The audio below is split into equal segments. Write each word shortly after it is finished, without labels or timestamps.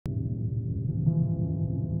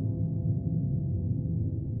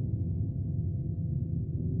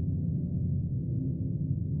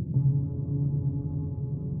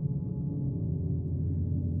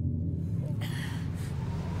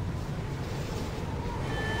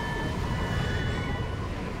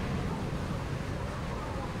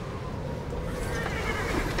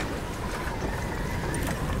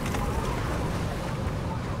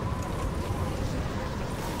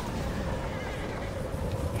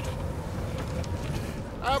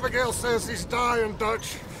Abigail says he's dying,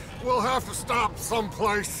 Dutch. We'll have to stop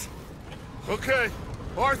someplace. Okay.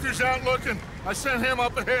 Arthur's out looking. I sent him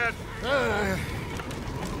up ahead.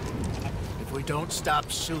 If we don't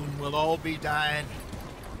stop soon, we'll all be dying.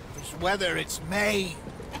 This weather, it's May.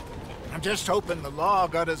 I'm just hoping the law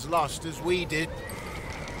got as lost as we did.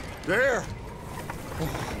 There!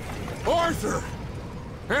 Arthur!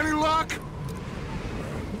 Any luck?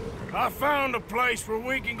 I found a place where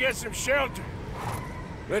we can get some shelter.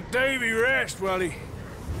 Let Davy rest while he...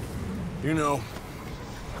 You know.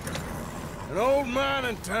 An old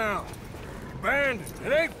mining town. Abandoned.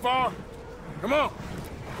 It ain't far. Come on.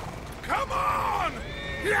 Come on!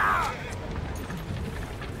 Yeah!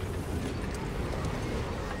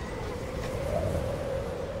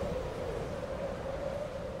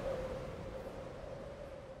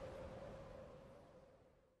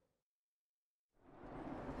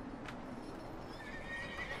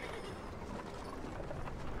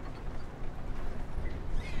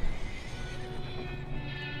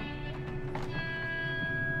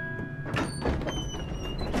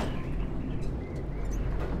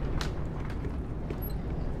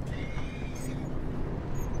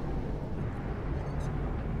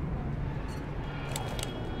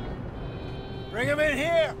 Bring him in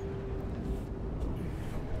here!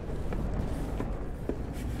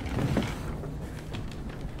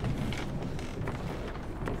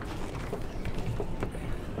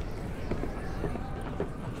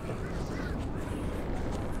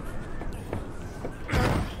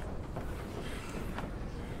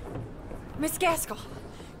 Miss Gaskell,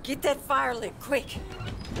 get that fire lit, quick.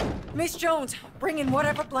 Miss Jones, bring in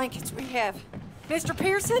whatever blankets we have. Mr.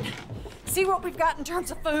 Pearson, see what we've got in terms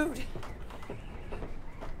of food.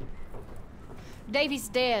 Davy's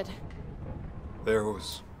dead. There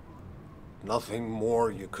was nothing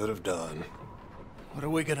more you could have done. What are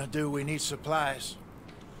we gonna do? We need supplies.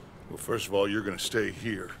 Well, first of all, you're gonna stay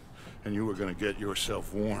here, and you were gonna get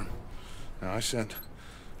yourself warm. Now, I sent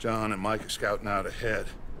John and Micah scouting out ahead.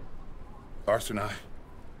 Arthur and I,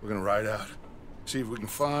 we're gonna ride out, see if we can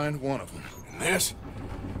find one of them. And this,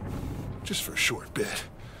 just for a short bit.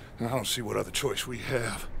 And I don't see what other choice we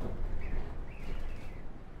have.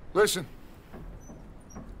 Listen.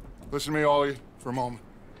 Listen to me, all of you, for a moment.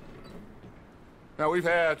 Now, we've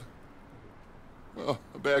had, well,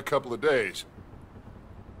 a bad couple of days.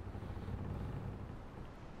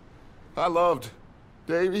 I loved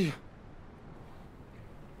Davy,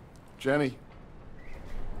 Jenny,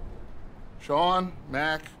 Sean,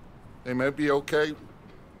 Mac. They may be okay.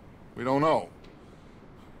 We don't know.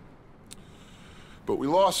 But we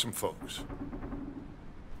lost some folks.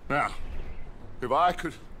 Now, if I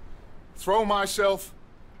could throw myself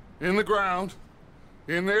in the ground,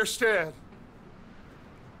 in their stead,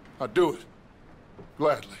 I'd do it,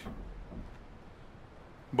 gladly.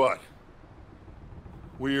 But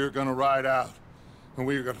we are gonna ride out, and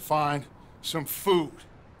we are gonna find some food.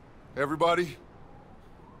 Everybody,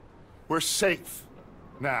 we're safe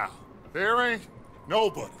now. There ain't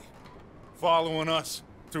nobody following us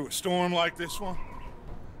through a storm like this one.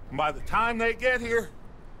 And by the time they get here,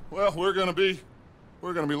 well, we're gonna be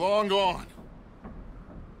long gone.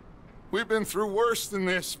 We've been through worse than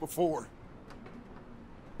this before.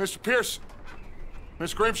 Mr. Pearson,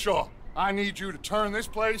 Miss Grimshaw, I need you to turn this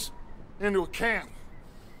place into a camp.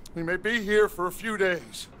 We may be here for a few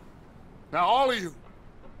days. Now, all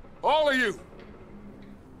of you,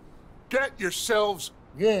 get yourselves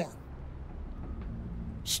warm.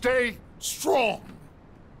 Stay strong.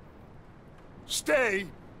 Stay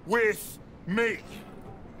with me.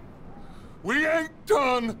 We ain't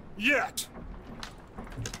done yet.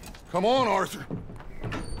 Come on, Arthur.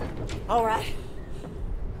 All right.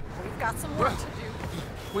 We've got some work to do.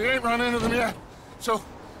 We ain't run into them yet, so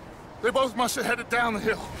they both must have headed down the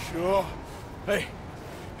hill. Sure. Hey,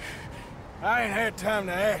 I ain't had time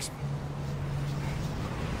to ask.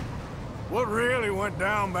 What really went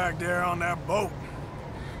down back there on that boat?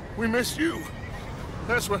 We missed you.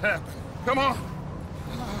 That's what happened. Come on.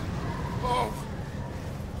 Oh.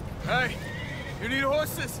 Hey, you need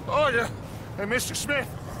horses? Oh, yeah. Hey, Mr. Smith,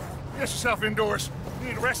 get yourself indoors. You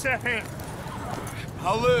need to rest that hand.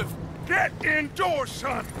 I'll live. Get indoors,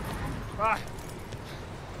 son.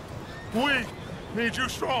 We need you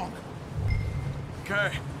strong.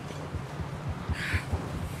 Okay.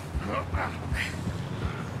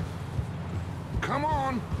 Come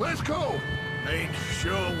on, let's go. Ain't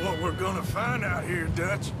sure what we're gonna find out here,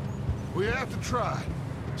 Dutch. We have to try.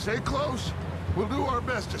 Stay close. We'll do our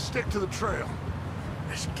best to stick to the trail.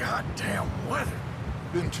 This goddamn weather.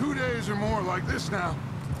 Been 2 days or more like this now.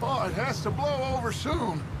 Oh, it has to blow over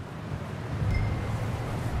soon.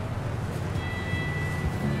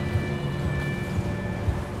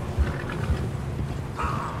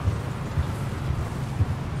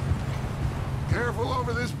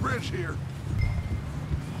 bridge here.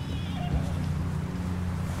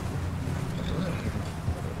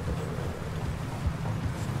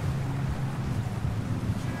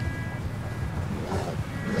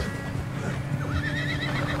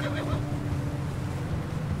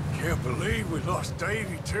 Can't believe we lost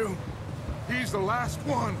Davy, too. He's the last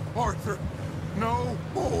one, Arthur. No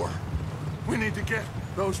more. We need to get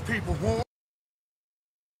those people warned.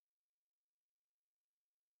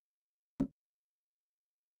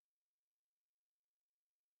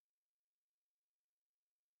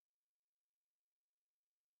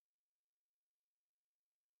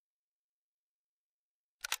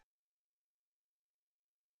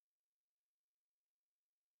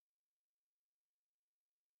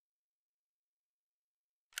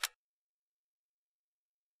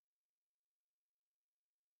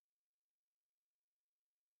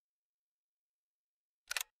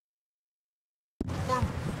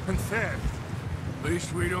 And fed. At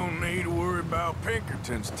least we don't need to worry about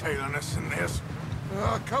Pinkertons tailing us in this.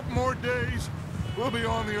 A couple more days, we'll be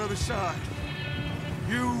on the other side.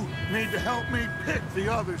 You need to help me pick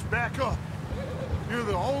the others back up. You're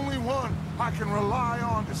the only one I can rely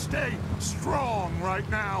on to stay strong right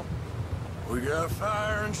now. We got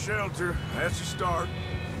fire and shelter. That's a start.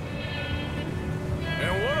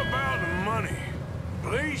 And what about the money?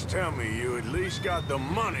 Please tell me you at least got the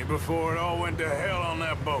money before it all went to hell on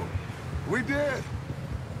that boat. We did.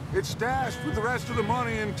 It's stashed with the rest of the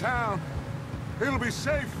money in town. It'll be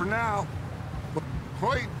safe for now. But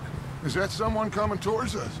wait, is that someone coming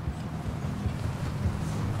towards us?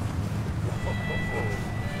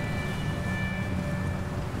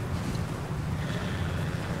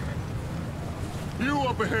 You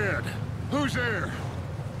up ahead. Who's there?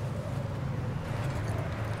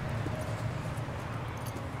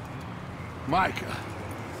 Micah.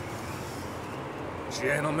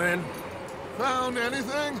 Gentlemen, Found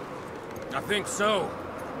anything? I think so.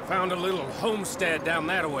 Found a little homestead down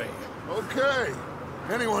that way. Okay.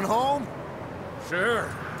 Anyone home?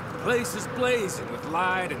 Sure. Place is blazing with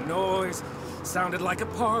light and noise. Sounded like a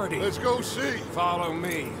party. Let's go see. Follow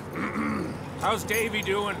me. How's Davy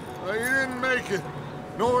doing? He didn't make it.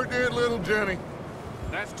 Nor did little Jenny.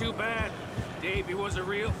 That's too bad. Davy was a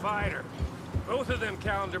real fighter. Both of them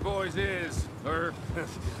calendar boys is, or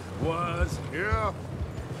was. Yeah,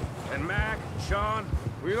 And Mac, Sean,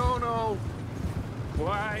 we don't know.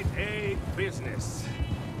 quite a business.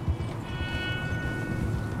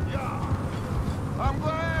 Yeah. I'm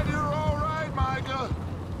glad you're all right, Micah.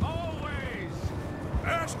 Always!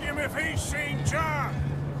 Ask him if he's seen John.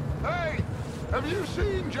 Hey, have you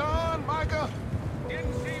seen John, Micah?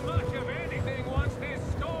 Didn't see much of anything once this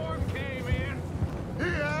storm came in. He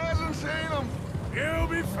hasn't seen him. He'll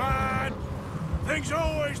be fine. Things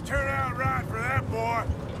always turn out right for that boy.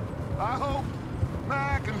 I hope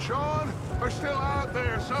Mac and Sean are still out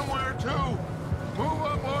there somewhere, too. Move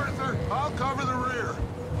up, Arthur. I'll cover the rear.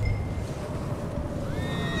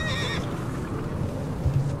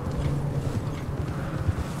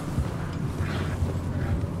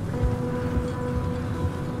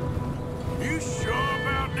 You sure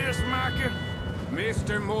about this, Micah?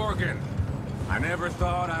 Mr. Morgan, I never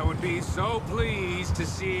thought I would be so pleased to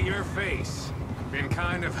see your face. Been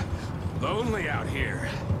kind of lonely out here.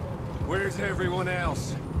 Where's everyone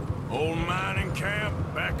else? Old mining camp,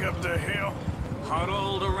 back up the hill.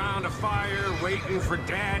 Huddled around a fire, waiting for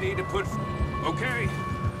Daddy to put... Okay,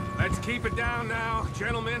 let's keep it down now,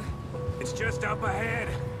 gentlemen. It's just up ahead.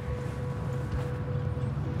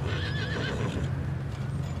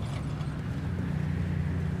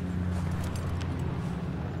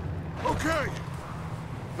 Okay,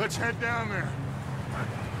 let's head down there.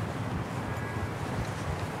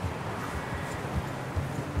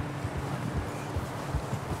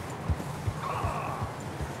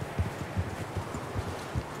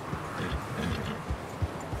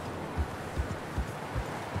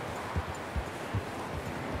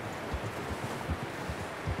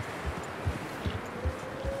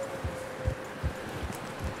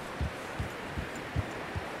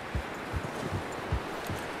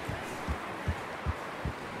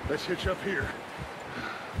 Let's hitch up here.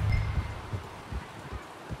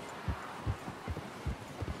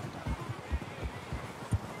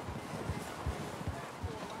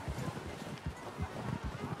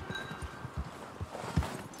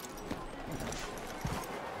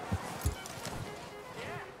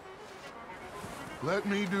 Let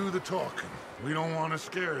me do the talking. We don't want to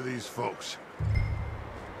scare these folks.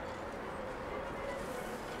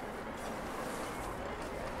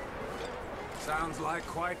 Sounds like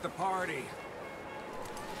quite the party.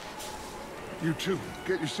 You two,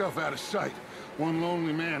 get yourself out of sight. One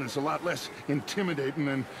lonely man is a lot less intimidating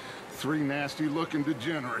than 3 nasty-looking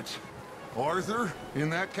degenerates. Arthur, in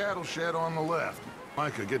that cattle shed on the left.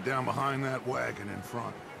 Micah, get down behind that wagon in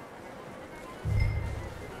front.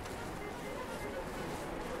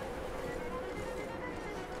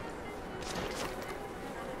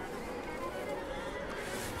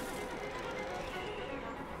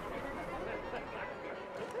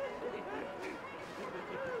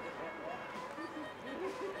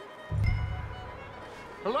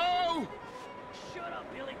 Hello? Shut up,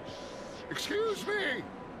 Billy. Excuse me?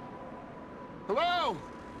 Hello?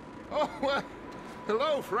 Oh, well,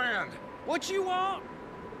 hello, friend. What you want?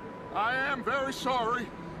 I am very sorry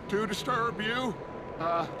to disturb you.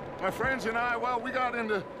 My friends and I, well, we got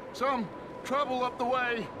into some trouble up the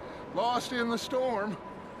way, lost in the storm.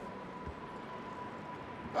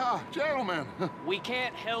 Gentlemen. We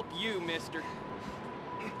can't help you, mister.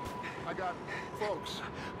 I got folks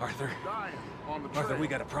Arthur. dying on the trail. Arthur, we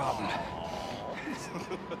got a problem.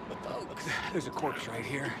 Folks, there's a corpse right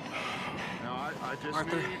here. Now, I just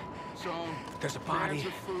Arthur, need some there's a body cans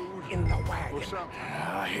of food in the wagon. or something.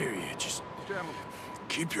 I hear you. Just Gentlemen,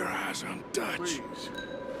 keep your eyes on Dutch. please.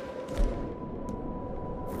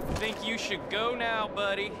 Think you should go now,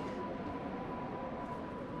 buddy?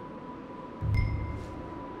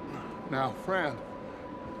 Now, friend,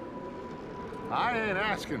 I ain't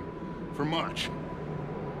asking for much.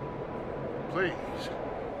 Please,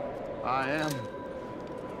 I am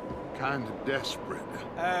kind of desperate.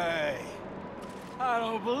 Hey, I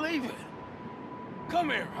don't believe it. Come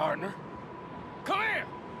here, partner. Come here.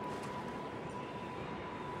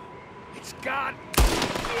 It's got...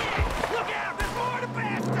 Look out, there's more to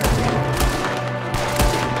bastard!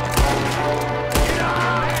 Get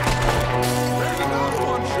on! There's another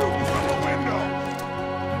one shooting from the window!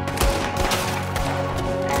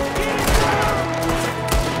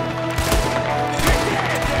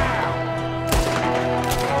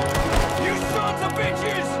 You sons of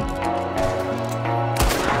bitches!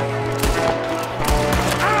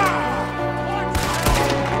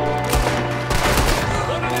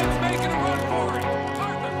 One of them's making a run for it!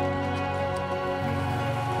 Arthur!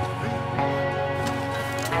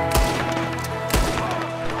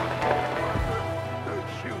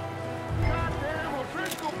 Shoot! Goddamn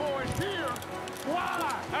O'Driscoll boys here!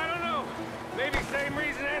 Why? I don't know. Maybe same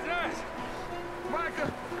reason as us.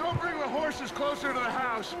 Micah, go bring the horses closer to the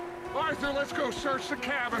house. Arthur, let's go search the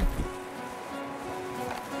cabin.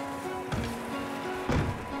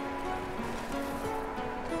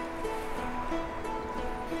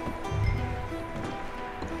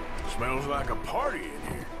 Smells like a party in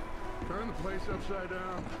here. Turn the place upside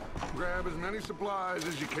down. Grab as many supplies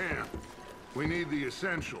as you can. We need the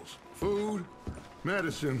essentials. Food,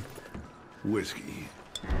 medicine, whiskey.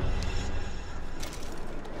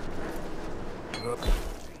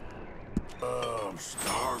 I'm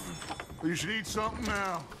starving. You should eat something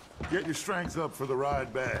now. Get your strength up for the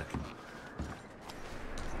ride back.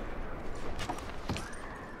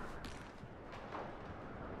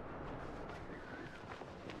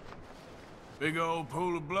 Big old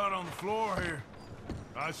pool of blood on the floor here.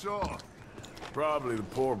 I saw. Probably the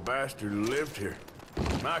poor bastard who lived here.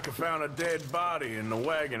 Micah found a dead body in the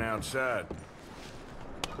wagon outside.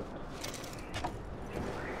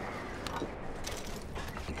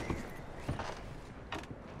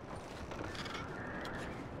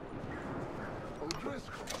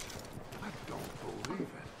 O'Driscoll. I don't believe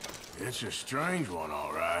it. It's a strange one,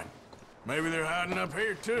 all right. Maybe they're hiding up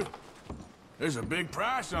here, too. There's a big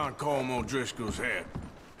price on Colm O'Driscoll's head.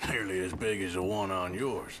 Nearly as big as the one on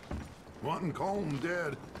yours. Wanting Colm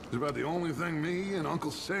dead is about the only thing me and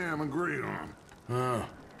Uncle Sam agree on. Huh.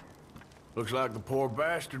 Looks like the poor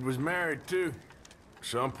bastard was married, too. At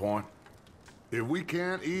some point. If we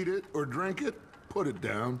can't eat it or drink it, put it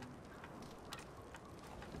down.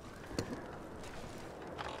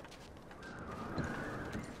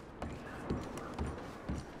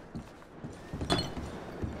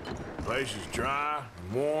 Place is dry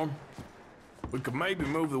and warm. We could maybe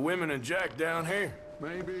move the women and Jack down here.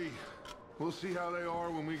 Maybe. We'll see how they are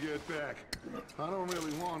when we get back. I don't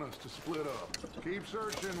really want us to split up. Keep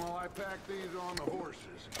searching while I pack these on the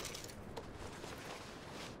horses.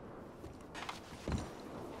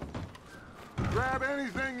 Grab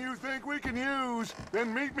anything you think we can use,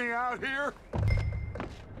 then meet me out here.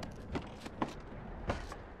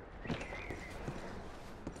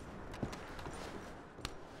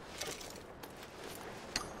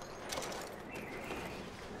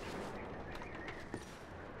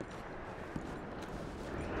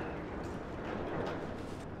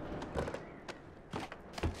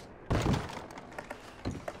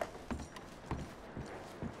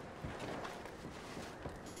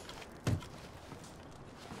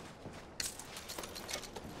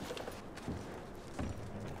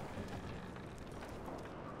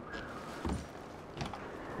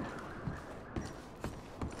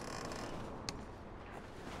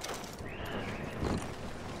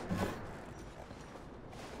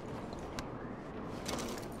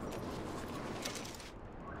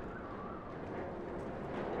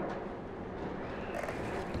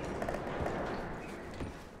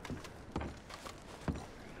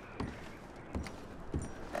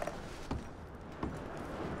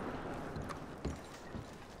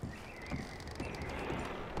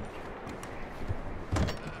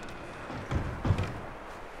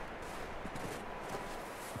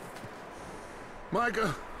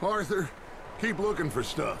 Micah, Arthur, keep looking for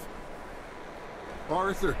stuff.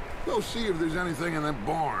 Arthur, go see if there's anything in that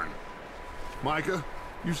barn. Micah,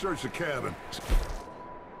 you search the cabin.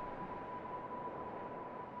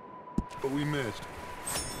 What we missed.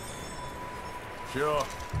 Sure.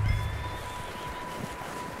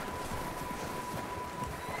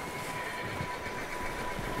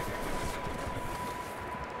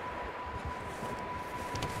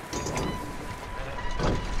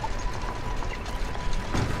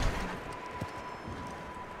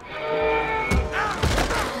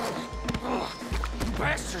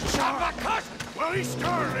 Bastard shot my cousin! Well, he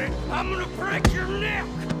started it. I'm gonna break your neck!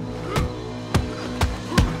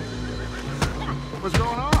 What's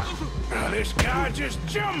going on? This guy just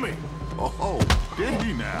jumped me! Oh, did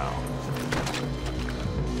he now?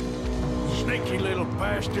 Sneaky little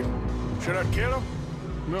bastard. Should I kill him?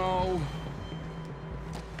 No.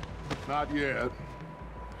 Not yet.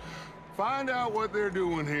 Find out what they're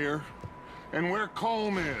doing here, and where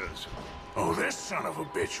Colm is. Oh, this son of a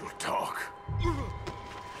bitch will talk.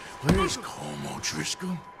 Where's Colm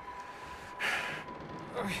O'Driscoll?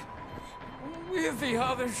 With the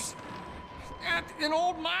others. At an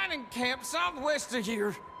old mining camp southwest of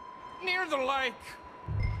here. Near the lake.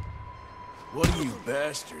 What are you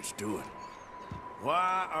bastards doing?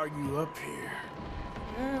 Why are you up here?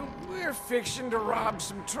 We're fixing to rob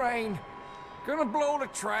some train. Gonna blow the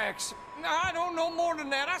tracks. I don't know more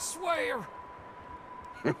than that, I swear.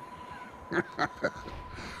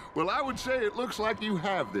 Well, I would say it looks like you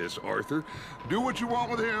have this, Arthur. Do what you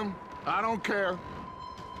want with him. I don't care.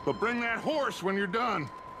 But bring that horse when you're done.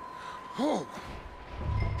 Oh.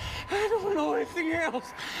 I don't know anything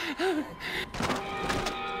else.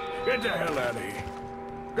 Get the hell out of here.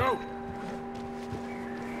 Go!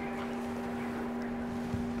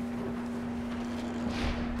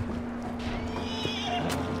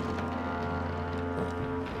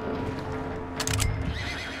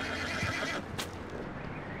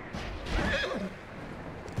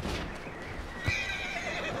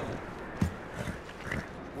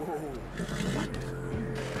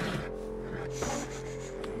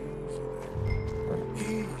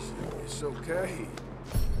 It's okay.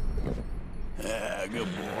 Ah, good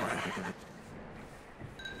boy.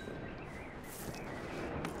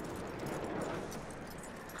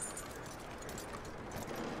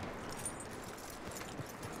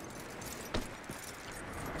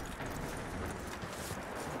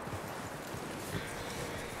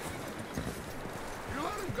 You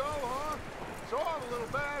let him go, huh? Saw the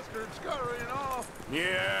little bastard scurrying off.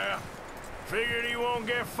 Yeah. Figured he won't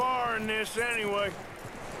get far in this anyway.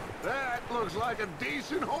 That looks like a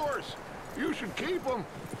decent horse. You should keep him.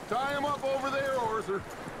 Tie him up over there, Arthur.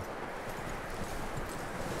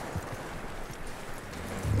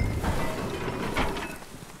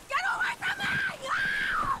 Get away from me!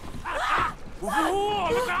 Whoa,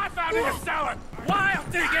 look, I found in the cellar! Wild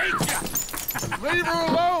thing, ain't ya? Leave her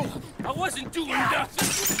alone! I wasn't doing nothing.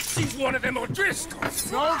 She's one of them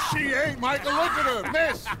O'Driscolls. No, she ain't, Michael. Look at her.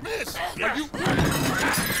 Miss! Miss! Are you...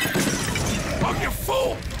 Oh, you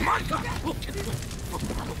fool! Michael!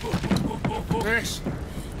 Miss,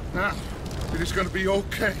 now, it is gonna be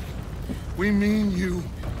okay. We mean you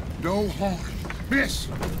no harm. Miss!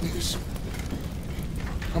 Miss.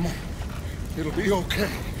 Come on. It'll be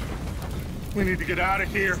okay. We need to get out of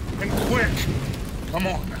here, and quick. Come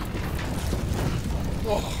on now.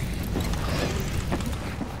 Oh.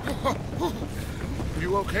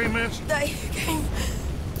 You okay, miss? They came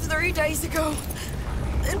 3 days ago.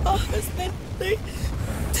 And my husband, they...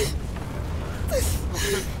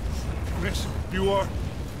 Miss, you are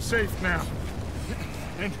safe now.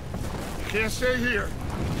 And you can't stay here.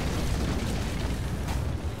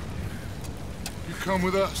 You come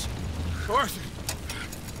with us. Arthur!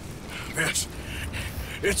 Miss,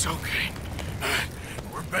 it's okay.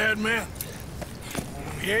 We're bad men.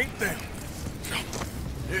 We ain't them.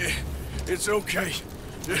 It's okay.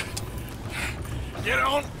 Get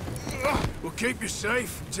on. We'll keep you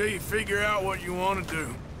safe until you figure out what you want to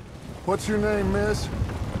do. What's your name, miss?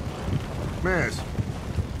 Miss?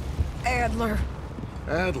 Adler.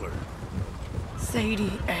 Adler.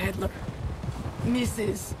 Sadie Adler.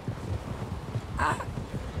 Mrs.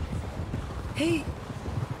 He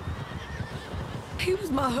was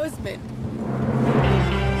my husband.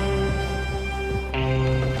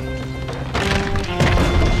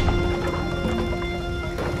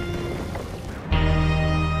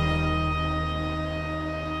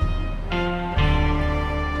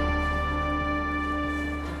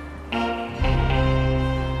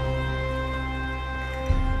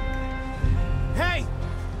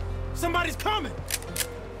 Somebody's coming!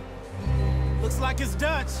 Looks like it's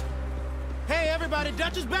Dutch. Hey, everybody,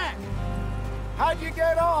 Dutch is back! How'd you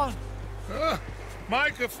get on?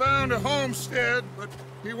 Micah found a homestead, but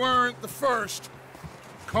he weren't the first.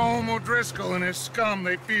 Colm O'Driscoll and his scum,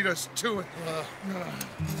 they beat us to it.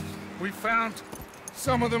 We found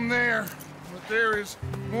some of them there, but there is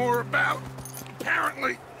more about,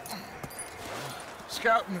 apparently.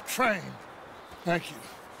 Scouting the train. Thank you.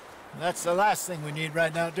 That's the last thing we need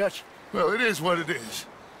right now, Dutch. Well, it is what it is.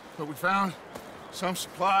 But we found some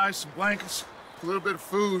supplies, some blankets, a little bit of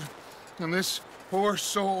food, and this poor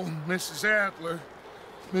soul, Mrs. Adler,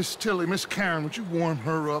 Miss Tilly, Miss Karen, would you warm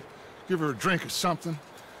her up? Give her a drink or something?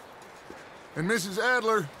 And Mrs.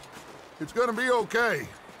 Adler, it's gonna be okay.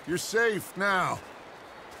 You're safe now.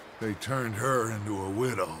 They turned her into a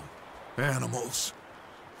widow. Animals.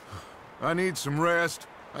 I need some rest.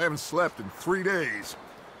 I haven't slept in 3 days.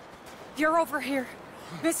 You're over here.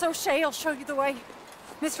 Miss O'Shea will show you the way.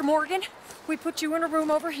 Mr. Morgan, we put you in a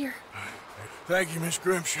room over here. Thank you, Miss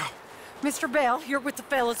Grimshaw. Mr. Bell, you're with the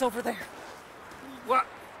fellas over there. What?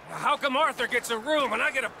 How come Arthur gets a room and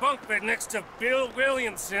I get a bunk bed next to Bill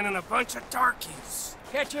Williamson and a bunch of darkies?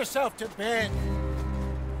 Get yourself to bed.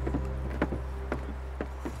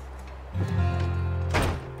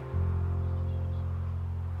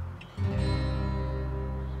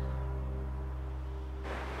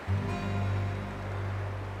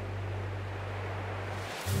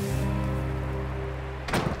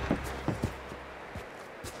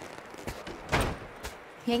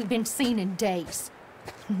 He ain't been seen in days.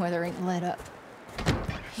 Weather ain't let up.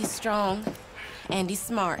 He's strong, and he's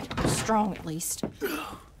smart. Strong, at least.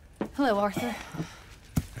 Hello, Arthur.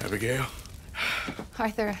 Abigail?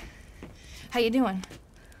 Arthur, how you doing?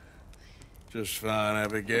 Just fine,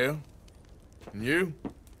 Abigail. And you?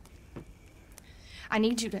 I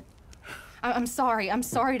need you to... I'm sorry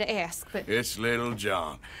to ask, but... It's little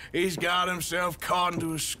John. He's got himself caught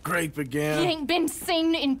into a scrape again. He ain't been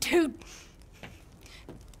seen in 2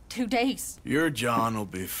 days. Your John will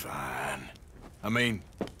be fine. I mean,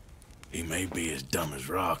 he may be as dumb as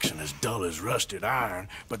rocks and as dull as rusted iron,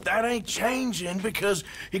 but that ain't changing because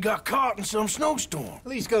he got caught in some snowstorm.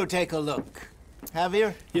 Please go take a look.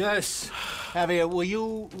 Javier? Yes. Javier, will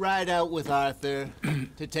you ride out with Arthur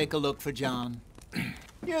to take a look for John?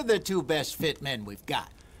 You're the 2 best fit men we've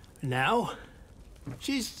got. Now?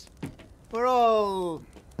 We're all...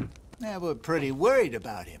 we're pretty worried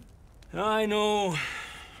about him. I know.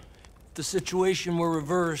 If the situation were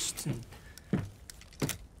reversed, and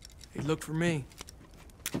he'd look for me.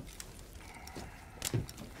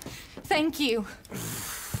 Thank you.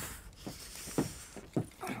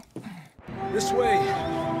 This way.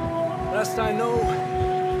 Last I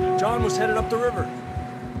know, John was headed up the river.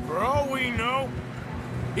 For all we know,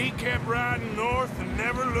 he kept riding north and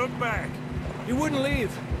never looked back. He wouldn't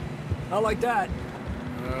leave. Not like that.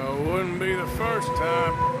 Wouldn't be the first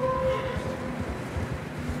time.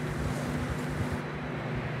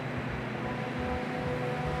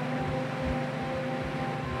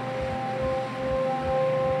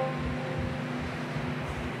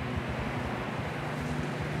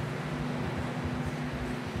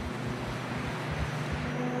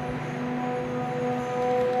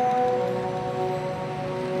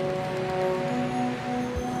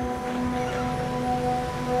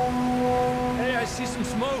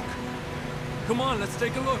 Come on, let's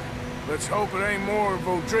take a look. Let's hope it ain't more of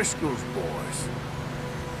O'Driscoll's boys.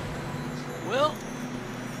 Well...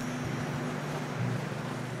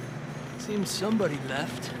 seems somebody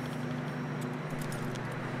left.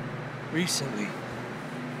 Recently.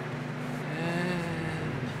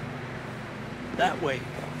 And... that way.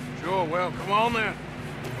 Sure, well, come on then.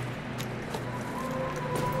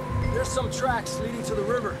 There's some tracks leading to the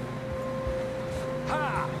river.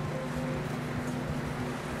 Ha!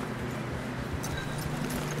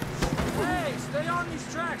 Hey, stay on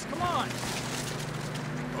these tracks, come on!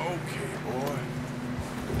 Okay, boy.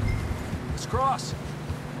 Let's cross.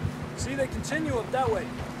 See, they continue up that way.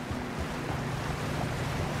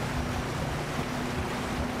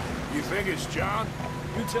 You think it's John?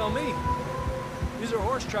 You tell me. These are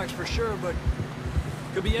horse tracks for sure, but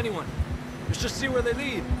could be anyone. Let's just see where they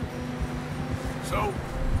lead. So,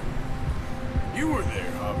 you were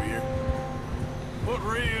there, Javier. What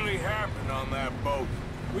really happened on that boat?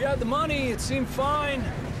 We had the money, it seemed fine.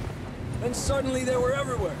 Then suddenly they were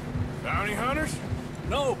everywhere. Bounty hunters?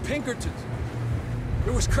 No, Pinkertons.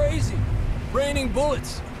 It was crazy. Raining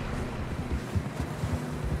bullets.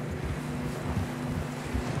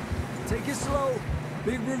 Take it slow.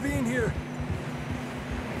 Big ravine here.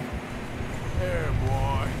 There,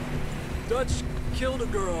 boy. Dutch killed a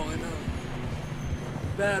girl in a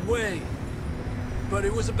bad way. But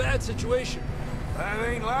it was a bad situation. That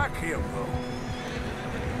ain't like him, though.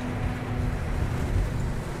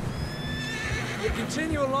 We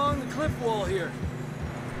continue along the cliff wall here.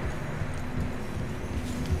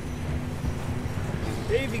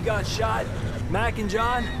 Davey got shot. Mac and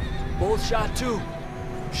John, both shot too.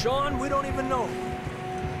 Sean, we don't even know.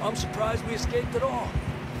 I'm surprised we escaped at all.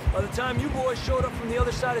 By the time you boys showed up from the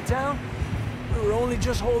other side of town, we were only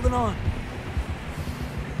just holding on.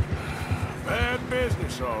 Bad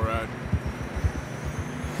business, all right.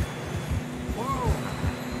 Whoa.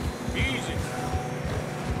 Easy now.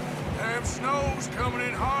 Damn snow's coming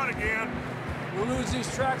in hard again. We'll lose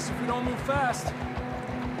these tracks if we don't move fast.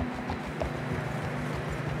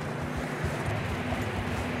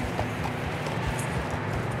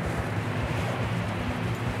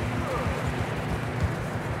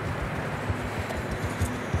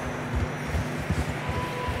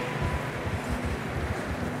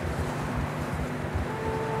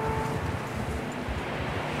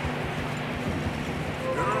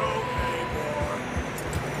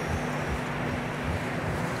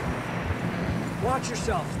 Watch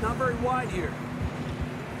yourself. It's not very wide here.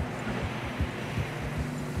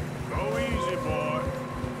 Go easy, boy.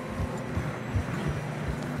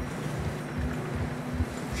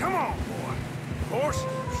 Come on, boy. Horses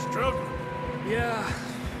are struggling. Yeah,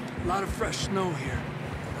 a lot of fresh snow here.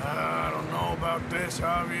 I don't know about this,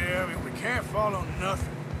 Javier. I mean, we can't follow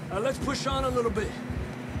nothing. Let's push on a little bit.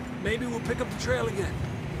 Maybe we'll pick up the trail again.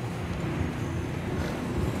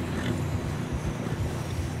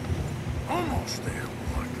 Almost there,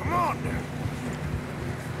 boy. Come on now.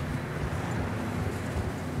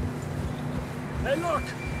 Hey, look!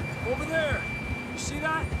 Over there! You see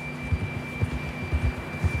that?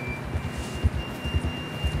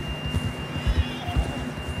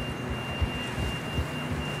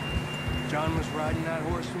 John was riding that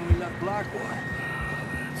horse when we left Blackwater.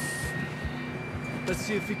 Let's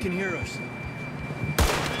see if he can hear us.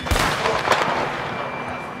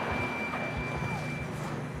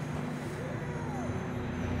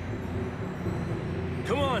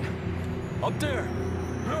 Come on! Up there!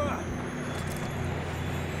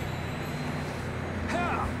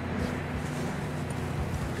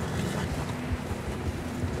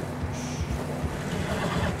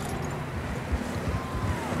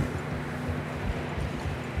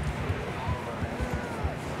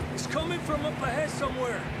 It's coming from up ahead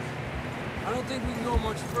somewhere. I don't think we can go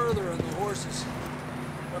much further on the horses.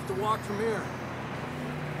 We'll have to walk from here.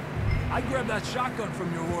 I grabbed that shotgun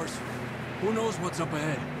from your horse. Who knows what's up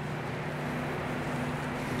ahead?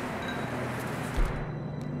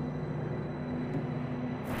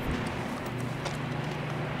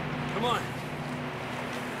 Come on.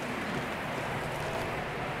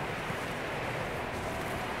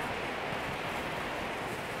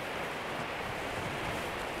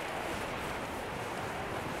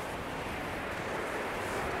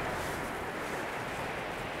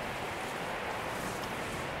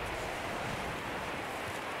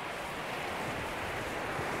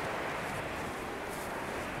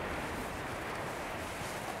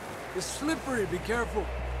 It's slippery, be careful.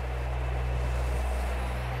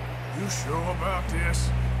 You sure about this?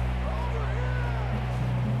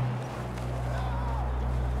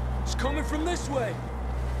 It's coming from this way.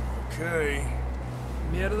 Okay.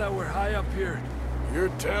 Mierda, that we're high up here. You're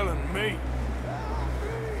telling me.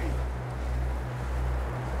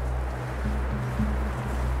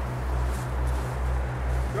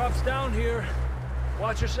 Drops down here.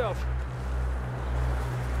 Watch yourself.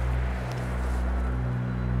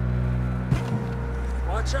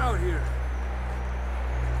 Watch out here.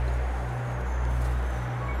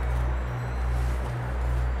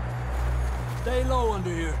 Stay low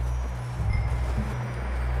under here.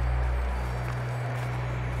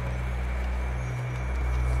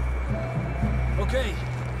 Okay,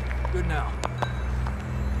 good now.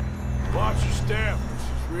 Watch your step. This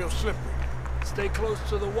is real slippery. Stay close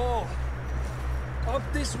to the wall. Up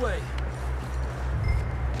this way.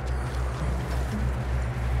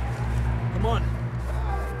 Come on.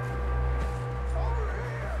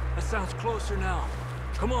 That sounds closer now.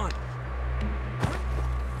 Come on.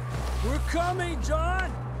 We're coming,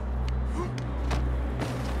 John!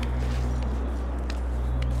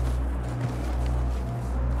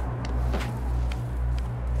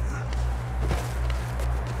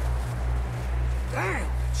 Damn,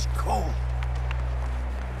 it's cold.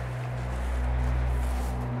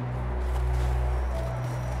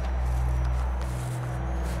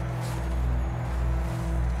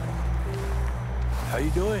 How you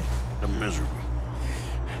doing? I'm miserable.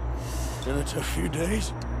 And it's a few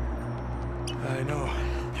days. I know.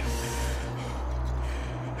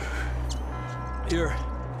 Here.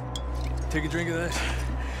 Take a drink of that.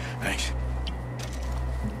 Thanks.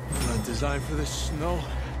 I'm not designed for this snow.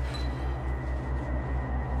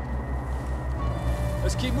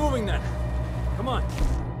 Let's keep moving then. Come on.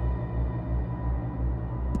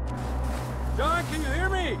 John, can you hear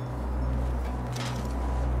me?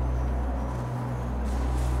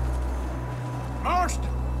 Marston!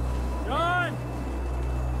 John!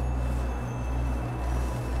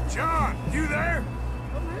 John, you there?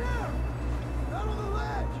 I'm here! Out on the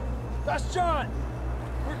ledge! That's John!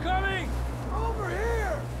 We're coming! Over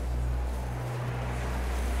here!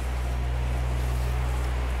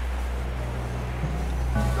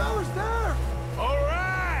 Fella's there! All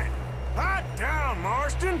right! Hot down,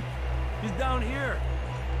 Marston! He's down here.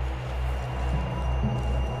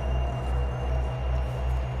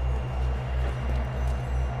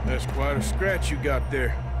 That's quite a scratch you got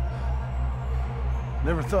there.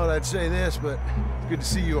 Never thought I'd say this, but it's good to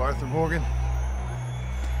see you, Arthur Morgan.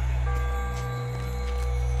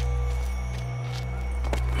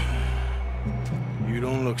 You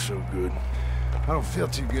don't look so good. I don't feel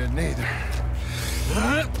too good, neither.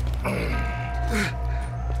 I'm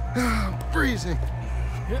freezing.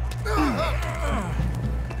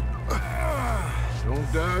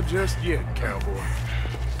 Don't die just yet, cowboy.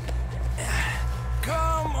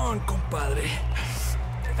 Come on, compadre.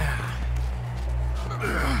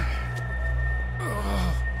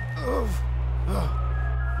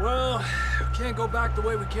 Well, we can't go back the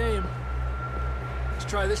way we came. Let's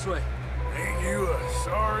try this way. Ain't you a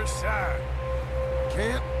sorry sight?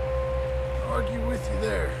 Can't argue with you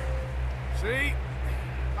there. See?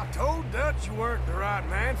 I told Dutch you weren't the right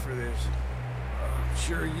man for this. I'm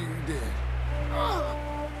sure you did.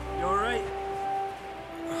 You all right?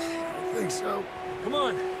 I think so. Come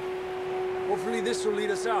on. Hopefully this will lead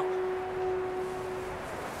us out.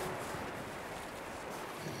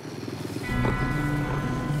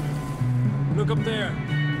 Look up there.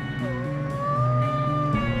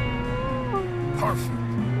 Perfect.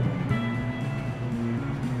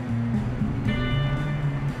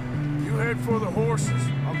 You head for the horses.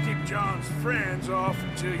 I'll keep John's friends off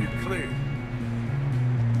until you're clear.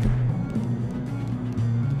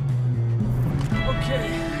 Okay,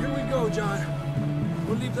 here we go, John.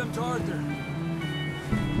 We'll leave them to Arthur.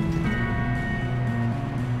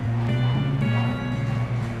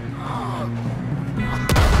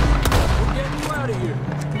 We're getting you out of here.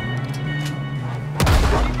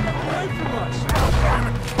 Away from us.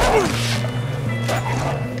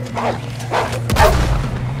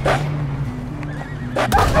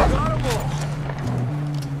 Got 'em all.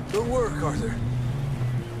 Good work, Arthur.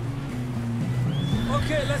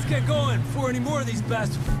 Okay, let's get going before any more of these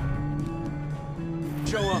bastards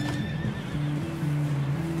show up.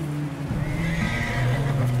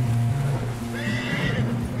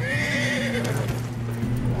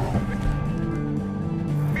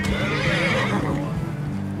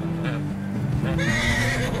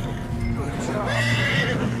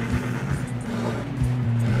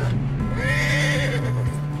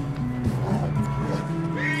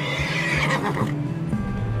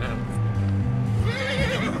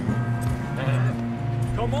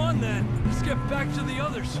 Come on, then. Let's get back to the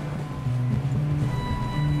others.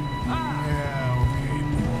 Yeah, okay,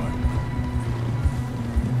 boy.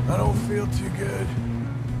 I don't feel too good.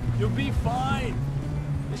 You'll be fine.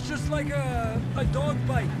 It's just like a dog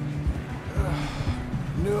bite.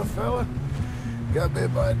 Knew a fella, got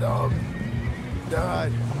bit by a dog,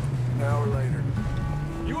 died an hour later.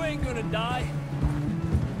 You ain't gonna die.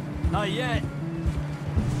 Not yet.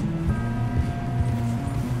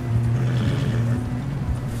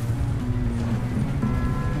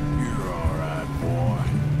 You're all right, boy.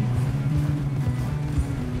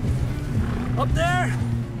 Up there?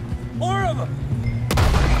 More of them!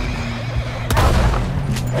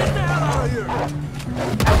 Get the hell out of here! Get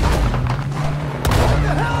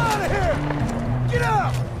the hell out of here! Get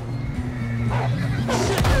out!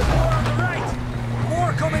 Shit, there's more on the right!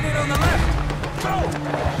 More coming in on the left! Go!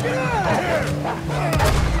 Get out of here!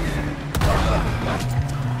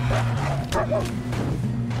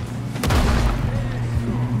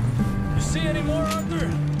 You see any more, Arthur?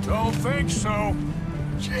 Don't think so.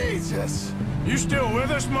 Jesus! You still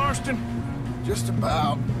with us, Marston? Just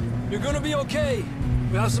about. You're gonna be okay.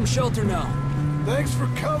 We have some shelter now. Thanks for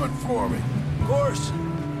coming for me. Of course.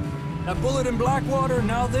 That bullet in Blackwater,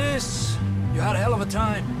 now this. You had a hell of a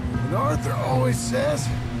time. And Arthur always says,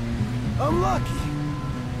 I'm lucky.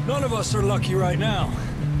 None of us are lucky right now.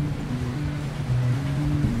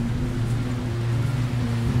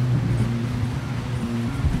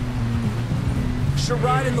 Should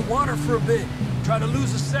ride in the water for a bit. Try to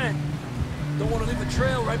lose a scent. Don't want to leave a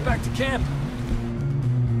trail right back to camp.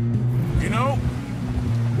 You know,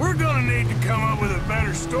 we're gonna need to come up with a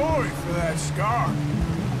better story for that scar.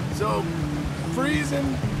 So,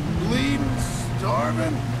 freezing, bleeding,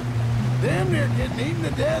 starving, damn near getting eaten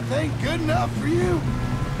to death ain't good enough for you?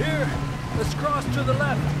 Here, let's cross to the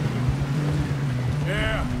left.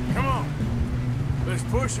 Yeah, come on. Let's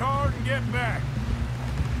push hard and get back.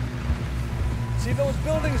 See those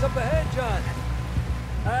buildings up ahead, John?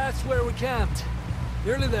 That's where we camped.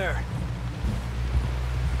 Nearly there.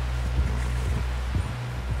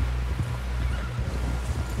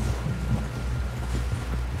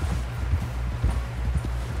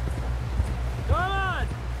 Come on!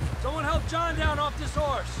 Someone help John down off this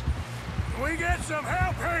horse. Can we get some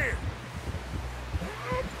help here?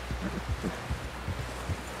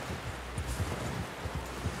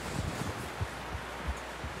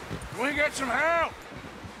 Can we get some help?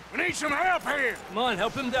 We need some help here. Come on,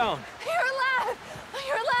 help him down. You're alive!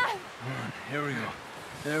 You're alive! Here we go.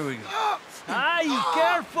 There we go. Ay,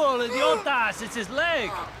 careful, idiotas! It's his leg.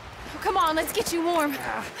 Come on, let's get you warm.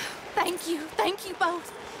 Thank you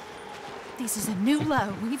both. This is a new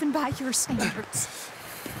low, even by your standards.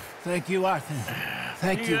 Thank you, Arthur.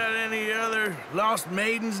 Thank you. You got any other lost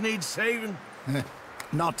maidens need saving?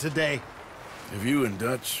 Not today. Have you and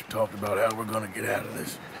Dutch talked about how we're gonna get out of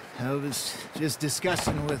this? I was just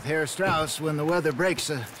discussing with Herr Strauss when the weather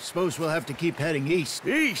breaks. I suppose we'll have to keep heading east.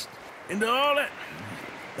 East? Into all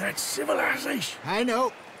that civilization? I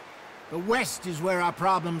know. The west is where our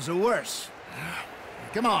problems are worse.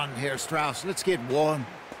 Come on, Herr Strauss, let's get warm.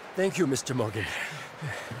 Thank you, Mr. Morgan.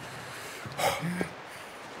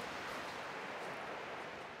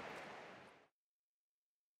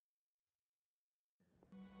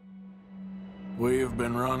 We have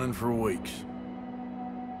been running for weeks.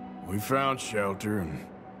 We found shelter and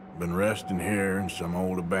been resting here in some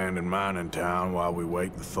old abandoned mining town while we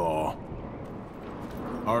wait the thaw.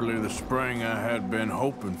 Hardly the spring I had been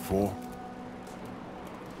hoping for.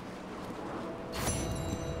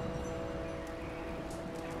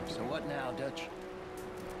 So what now, Dutch?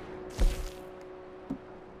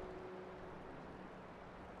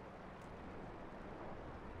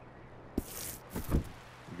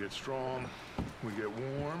 We get strong, we get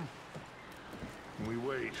warm, and we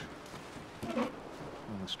wait.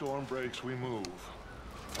 When the storm breaks, we move.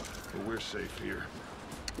 But we're safe here.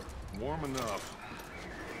 Warm enough.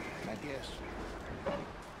 I guess.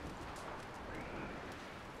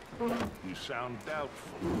 You sound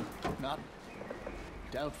doubtful. Not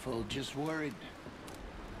doubtful, just worried.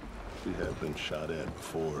 We have been shot at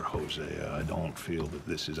before, Hosea. I don't feel that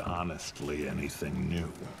this is honestly anything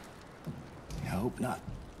new. I hope not.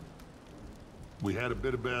 We had a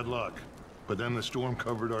bit of bad luck, but then the storm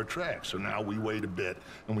covered our tracks, so now we wait a bit,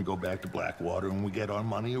 and we go back to Blackwater, and we get our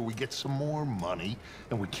money, or we get some more money,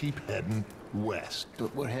 and we keep heading west.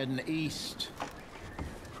 But we're heading east.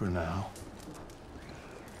 For now.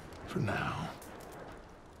 For now.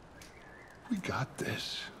 We got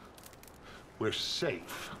this. We're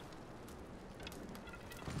safe.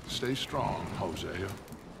 Stay strong, Hosea.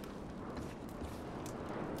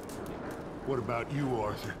 What about you,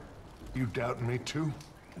 Arthur? You doubting me too?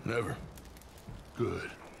 Never.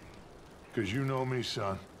 Good. Because you know me,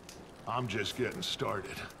 son. I'm just getting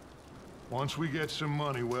started. Once we get some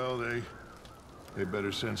money, well, they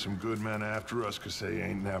better send some good men after us, because they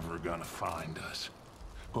ain't never gonna find us.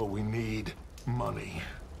 But we need money.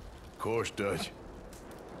 Of course, Dutch.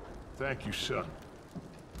 Thank you, son,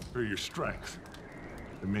 for your strength.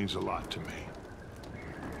 It means a lot to me.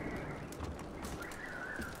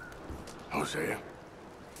 Hosea,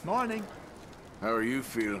 Morning. how are you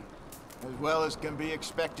feeling? As well as can be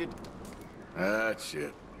expected. That's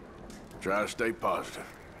it. Try to stay positive.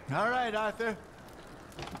 All right, Arthur.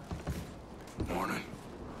 Morning.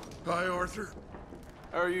 Hi, Arthur.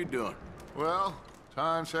 How are you doing? Well,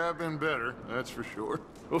 times have been better, that's for sure.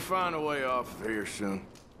 We'll find a way off of here soon.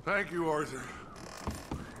 Thank you, Arthur.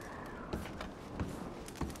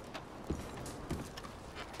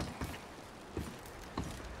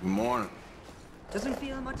 Good morning. Doesn't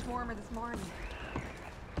feel much warmer this morning.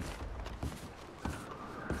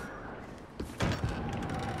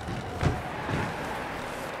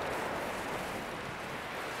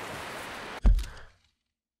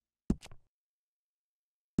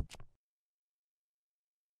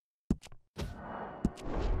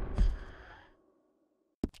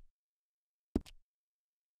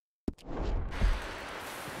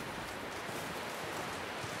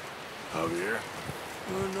 Javier?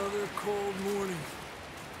 Another cold morning.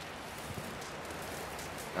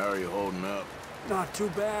 How are you holding up? Not too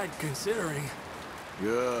bad, considering.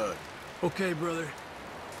 Good. Okay, brother.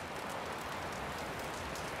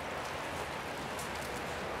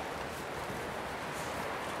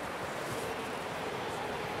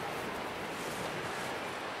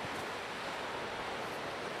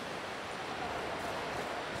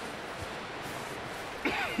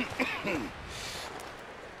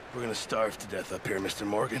 We're gonna starve to death up here, Mr.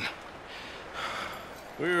 Morgan.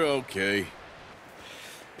 We're okay.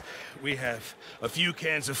 We have a few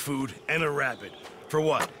cans of food and a rabbit. For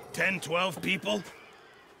what, 10, 12 people?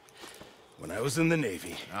 When I was in the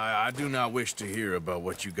Navy... I do not wish to hear about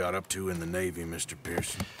what you got up to in the Navy, Mr.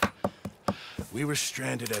 Pearson. We were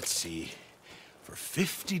stranded at sea for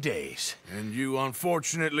 50 days. And you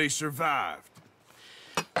unfortunately survived.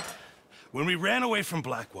 When we ran away from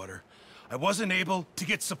Blackwater, I wasn't able to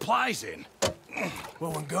get supplies in.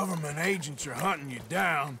 Well, when government agents are hunting you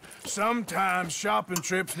down, sometimes shopping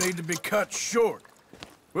trips need to be cut short.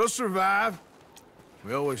 We'll survive.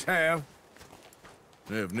 We always have.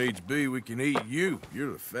 If needs be, we can eat you.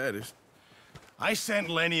 You're the fattest. I sent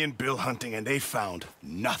Lenny and Bill hunting, and they found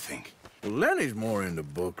nothing. Well, Lenny's more into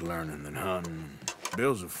book learning than hunting.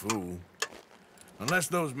 Bill's a fool. Unless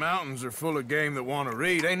those mountains are full of game that want to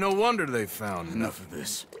read, ain't no wonder they found Enough of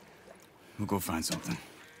this. We'll go find something.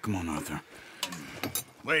 Come on, Arthur.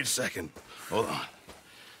 Wait a second. Hold on.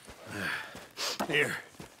 Here.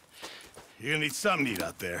 You're gonna need something to eat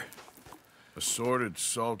out there. Assorted,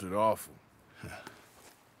 salted offal.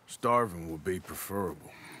 Starving would be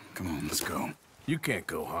preferable. Come on, let's go. You can't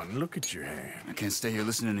go hunting. Look at your hand. I can't stay here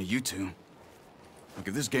listening to you two. Look,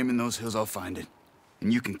 if there's game in those hills, I'll find it.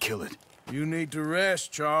 And you can kill it. You need to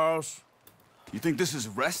rest, Charles. You think this is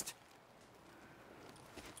rest?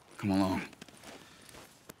 Come along.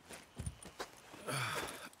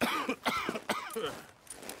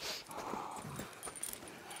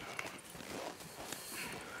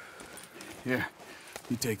 Here,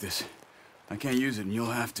 you take this. I can't use it, and you'll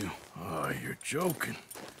have to. Oh, you're joking.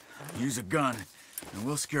 Use a gun, and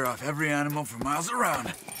we'll scare off every animal for miles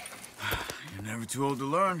around. You're never too old to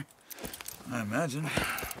learn, I imagine.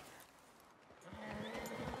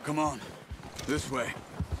 Come on, this way.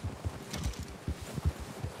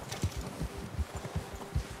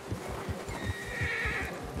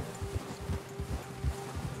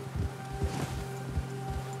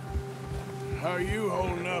 How are you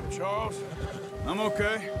holding up, Charles? I'm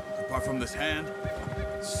okay, apart from this hand.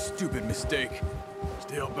 Stupid mistake.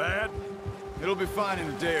 Still bad? It'll be fine in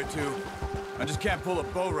a day or two. I just can't pull a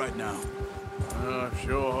bow right now. I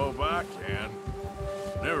sure hope I can.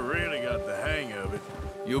 Never really got the hang of it.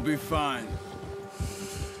 You'll be fine.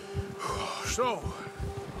 So,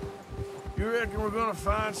 you reckon we're gonna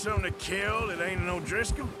find something to kill that ain't no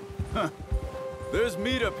Driscoll? Huh. There's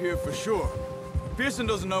meat up here for sure. Pearson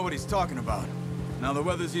doesn't know what he's talking about. Now the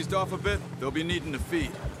weather's eased off a bit, they'll be needing to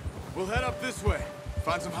feed. We'll head up this way,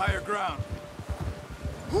 find some higher ground.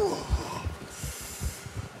 Whew.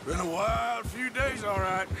 Been a wild few days, all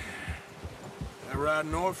right. That ride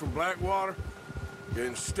north from Blackwater,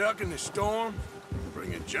 getting stuck in the storm,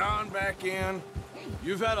 bringing John back in.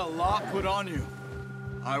 You've had a lot put on you.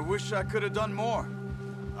 I wish I could have done more.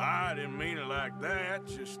 I didn't mean it like that,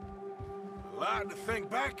 just a lot to think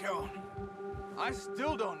back on. I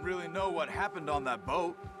still don't really know what happened on that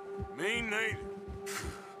boat. Me neither.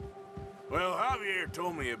 Well, Javier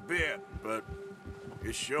told me a bit, but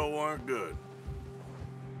it sure weren't good.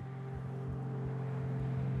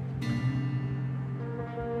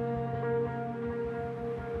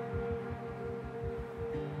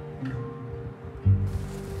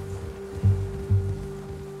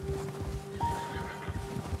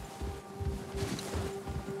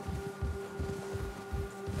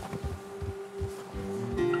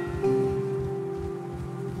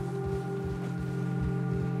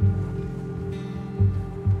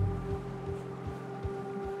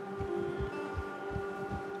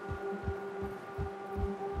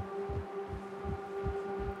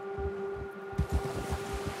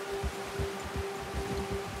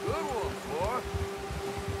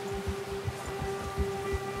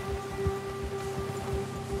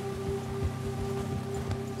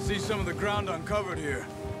 See some of the ground uncovered here.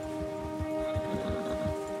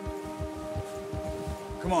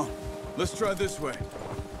 Come on, let's try this way.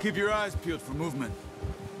 Keep your eyes peeled for movement.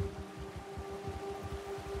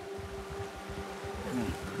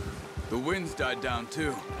 The wind's died down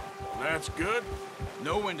too. That's good.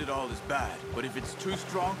 No wind at all is bad, but if it's too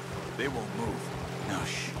strong, they won't move. Now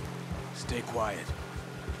shh, stay quiet.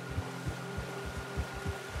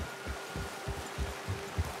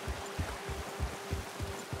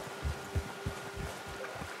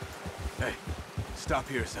 Hey, stop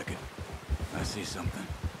here a second. I see something.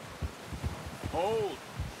 Hold.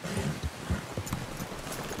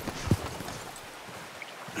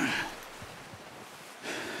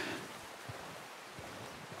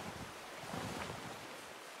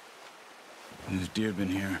 There's deer been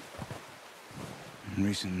here.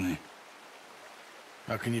 Recently.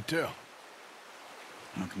 How can you tell?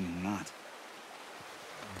 How can you not?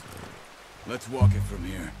 Let's walk it from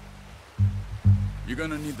here. You're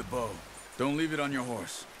gonna need the bow. Don't leave it on your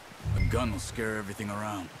horse. A gun will scare everything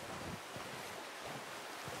around.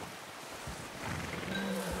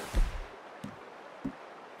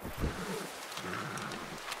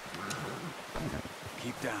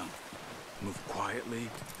 Keep down. Move quietly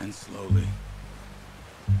and slowly.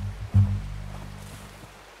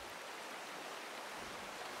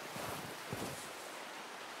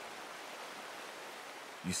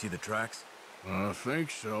 You see the tracks? I think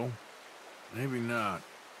so. Maybe not.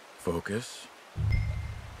 Focus.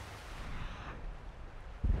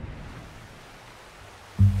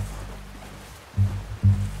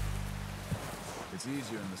 It's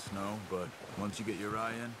easier in the snow, but once you get your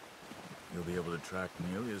eye in, you'll be able to track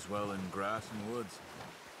nearly as well in grass and woods.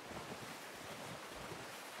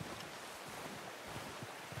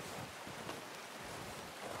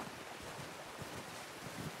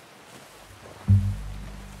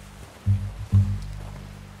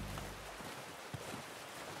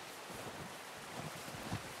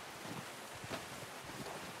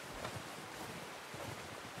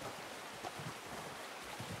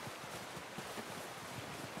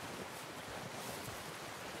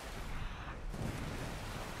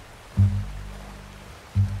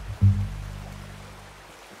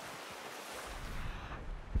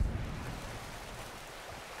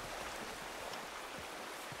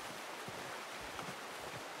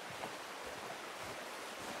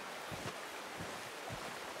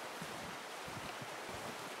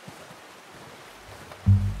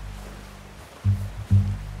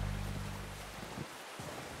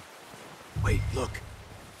 Wait, look.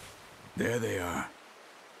 There they are.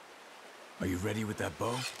 Are you ready with that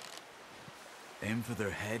bow? Aim for their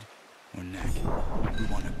head or neck. We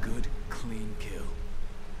want a good, clean kill.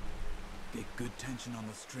 Get good tension on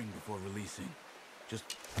the string before releasing.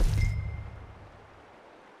 Just...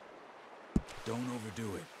 don't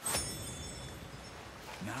overdo it.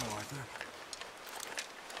 Now, Arthur.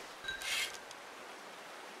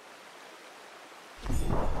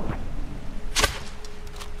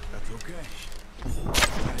 That's okay.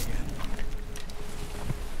 Try again.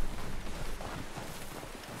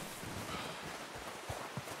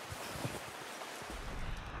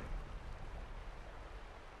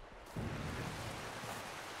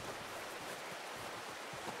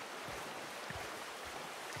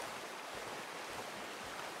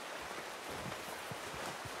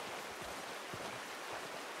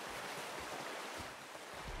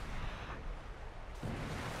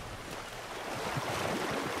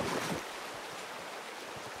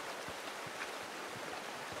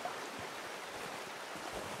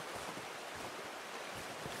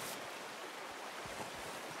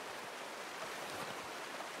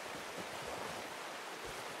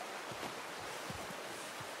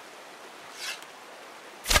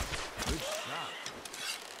 Good shot.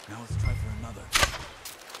 Now let's try for another.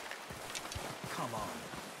 Come on.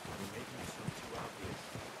 You're making yourself too obvious.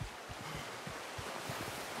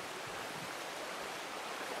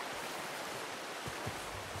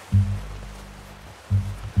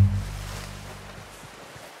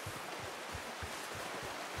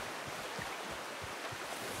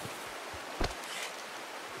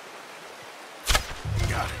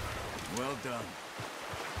 Got it. Well done.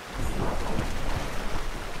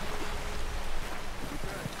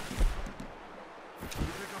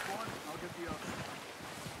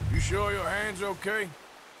 You sure your hand's okay? It'll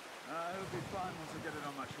be fine once I get it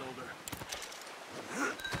on my shoulder.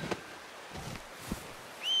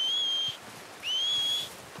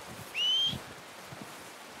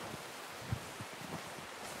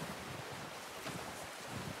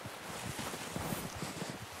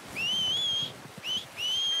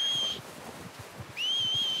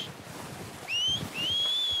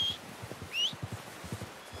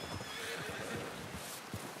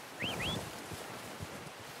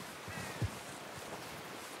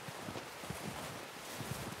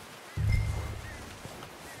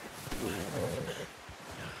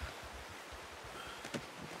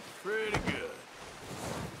 Pretty good.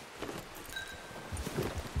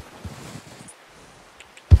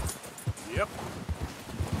 Yep.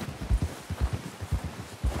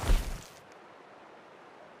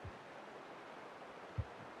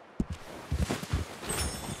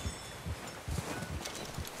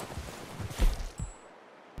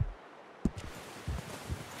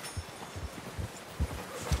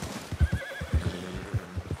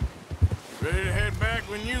 Ready to head back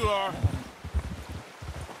when you are.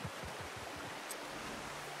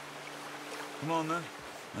 Come on, then.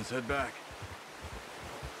 Let's head back.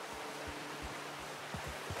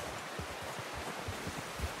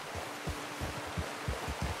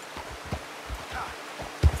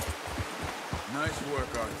 Nice work,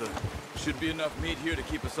 Arthur. Should be enough meat here to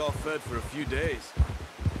keep us all fed for a few days.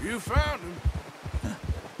 You found him.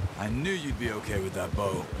 I knew you'd be okay with that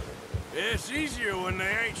bow. It's easier when they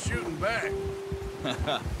ain't shooting back.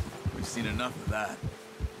 We've seen enough of that.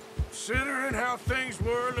 Considering how things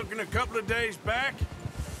were looking a couple of days back,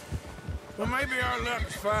 well, maybe our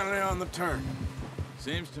luck's finally on the turn.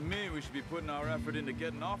 Seems to me we should be putting our effort into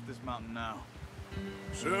getting off this mountain now.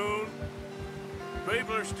 Soon.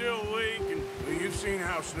 People are still weak, and well, you've seen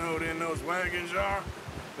how snowed in those wagons are.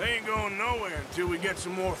 They ain't going nowhere until we get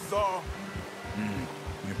some more thaw.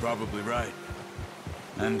 You're probably right.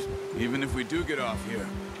 And even if we do get off here,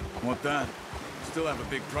 what then? We still have a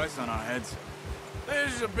big price on our heads.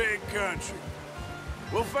 This is a big country.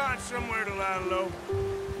 We'll find somewhere to lie low.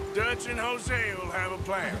 Dutch and Jose will have a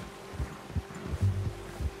plan.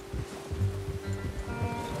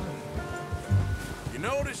 You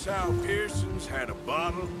notice how Pearson's had a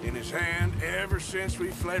bottle in his hand ever since we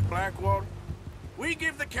fled Blackwater? We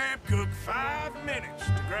give the camp cook 5 minutes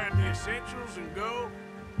to grab the essentials and go,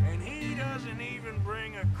 and he doesn't even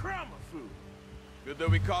bring a crumb of food. Good that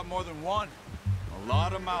we caught more than one. A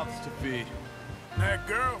lot of mouths to feed. And that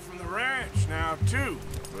girl from the ranch now, too,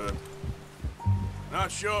 but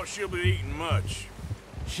not sure she'll be eating much.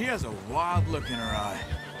 She has a wild look in her eye.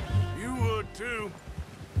 You would, too.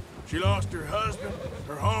 She lost her husband,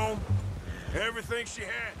 her home, everything she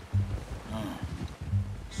had.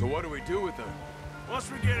 So what do we do with her? Once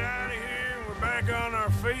we get out of here and we're back on our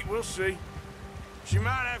feet, we'll see. She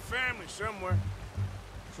might have family somewhere.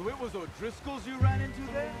 So it was O'Driscoll's you ran into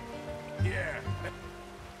there? Yeah.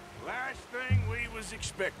 Last thing we was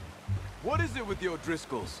expecting. What is it with the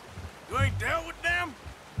O'Driscolls? You ain't dealt with them?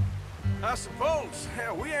 I suppose.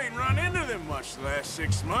 Hell, we ain't run into them much the last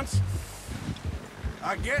 6 months.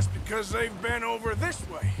 I guess because they've been over this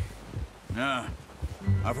way. Yeah.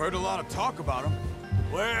 I've heard a lot of talk about them.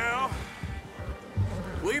 Well,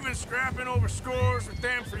 we've been scrapping over scores with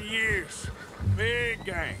them for years. Big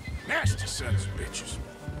gang. Nasty sons of bitches.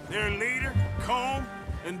 Their leader, Combe,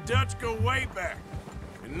 and Dutch go way back.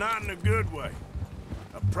 And not in a good way.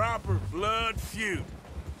 A proper blood feud.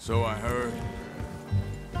 So I heard.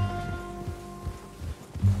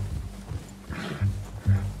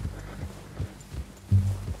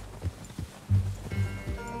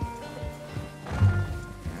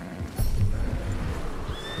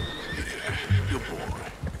 Good boy.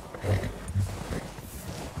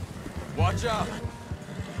 Watch out!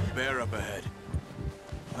 Bear up ahead.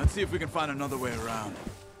 Let's see if we can find another way around.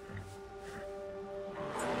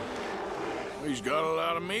 He's got a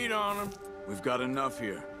lot of meat on him. We've got enough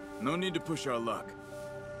here. No need to push our luck.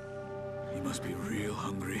 He must be real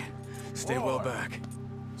hungry. Stay well back.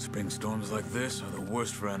 Spring storms like this are the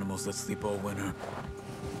worst for animals that sleep all winter.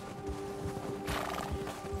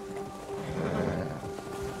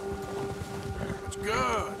 It's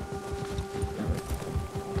good.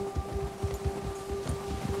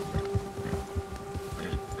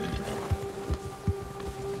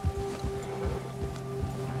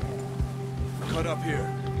 Cut up here,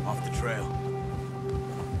 off the trail.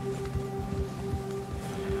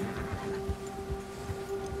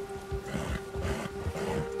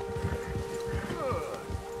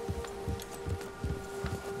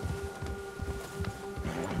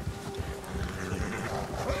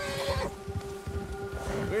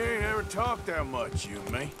 We ain't ever talked that much, you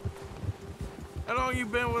and me. How long you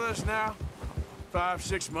been with us now? 5,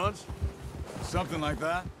 6 months? Something like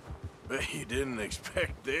that? Bet you didn't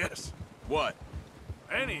expect this. What?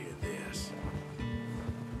 Any of this.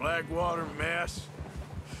 Blackwater mess.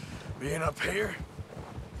 Being up here.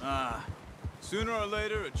 Sooner or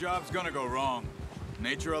later, a job's gonna go wrong.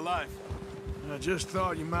 Nature of life. I just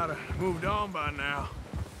thought you might have moved on by now.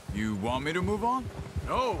 You want me to move on?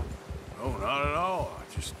 No. No, not at all.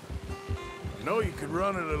 I just... You know you could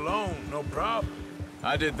run it alone, no problem.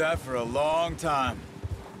 I did that for a long time.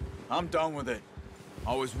 I'm done with it.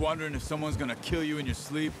 Always wondering if someone's gonna kill you in your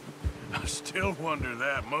sleep. I still wonder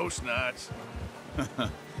that most nights.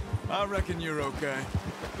 I reckon you're okay.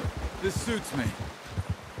 This suits me.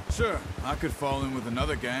 Sure, I could fall in with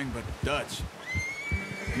another gang, but Dutch...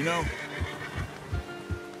 You know,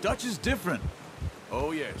 Dutch is different.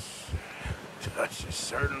 Oh, yes. Dutch is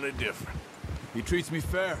certainly different. He treats me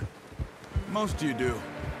fair. Most of you do.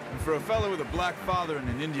 And for a fella with a black father and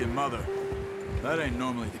an Indian mother, that ain't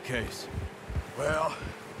normally the case. Well,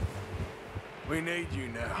 we need you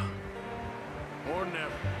now. Or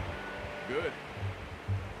never. Good.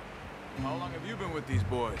 How long have you been with these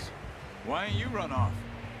boys? Why ain't you run off?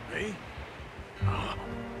 Me? Oh,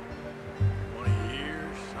 20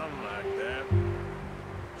 years, something like that.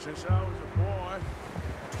 Since I was a boy.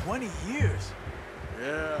 20 years?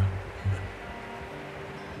 Yeah.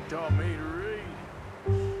 Taught me to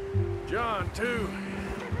read. John, too.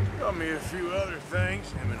 Taught me a few other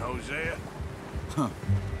things, him and Hosea. Huh.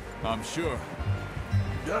 I'm sure.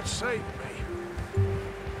 Dutch saved me.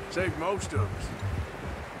 Saved most of us.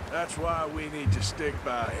 That's why we need to stick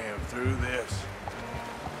by him through this.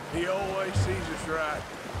 He always sees us right.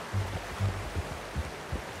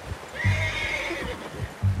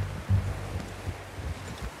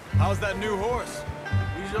 How's that new horse?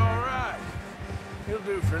 He's all right. He'll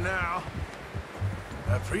do for now.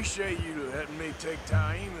 I appreciate you letting me take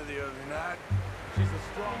Taima the other night. She's a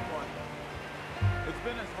strong one. It's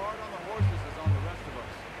been as hard on the horses as on the rest of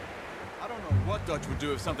us. I don't know what Dutch would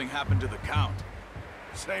do if something happened to the Count.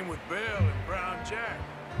 Same with Bill and Brown Jack.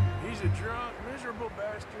 He's a drunk, miserable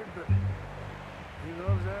bastard, but he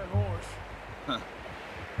loves that horse. Huh.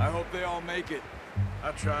 I hope they all make it.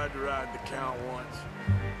 I tried to ride the Count once.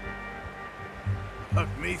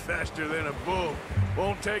 Hucked me faster than a bull.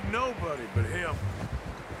 Won't take nobody but him.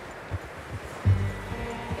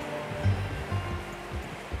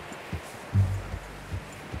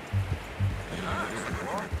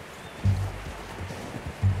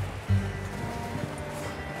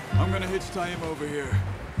 I'm gonna hitch Taima over here.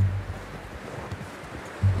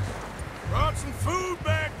 Brought some food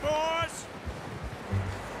back, boys!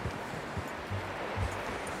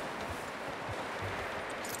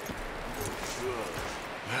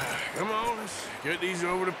 Come on, let's get these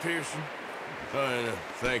over to Pearson. And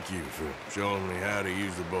thank you for showing me how to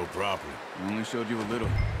use the bow properly. I only showed you a little.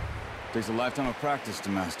 Takes a lifetime of practice to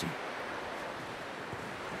master.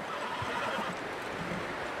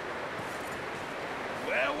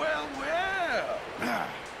 Well, well, well!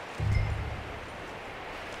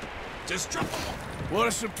 Just drop. What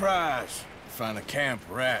a surprise. Find a camp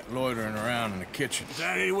rat loitering around in the kitchen. Is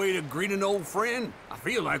that any way to greet an old friend? I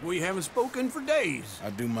feel like we haven't spoken for days. I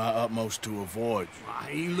do my utmost to avoid you. Why,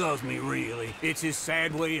 he loves me, really. It's his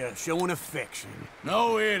sad way of showing affection.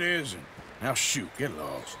 No, it isn't. Now shoot, get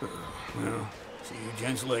lost. Well, see you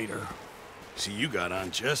gents later. See, you got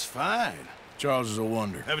on just fine. Charles is a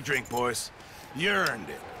wonder. Have a drink, boys. You earned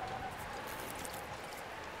it.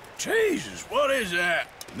 Jesus, what is that?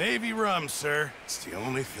 Navy rum, sir. It's the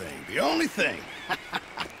only thing. The only thing.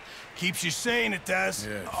 Keeps you sane, it does.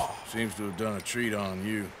 Yes. Seems to have done a treat on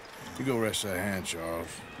you. You go rest that hand, Charles.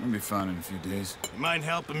 I'll be fine in a few days. You mind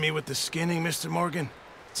helping me with the skinning, Mr. Morgan?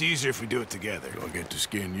 It's easier if we do it together. Do I get to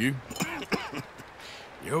skin you?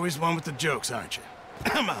 You're always one with the jokes, aren't you?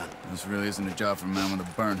 Come on. This really isn't a job for a man with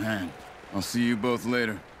a burnt hand. I'll see you both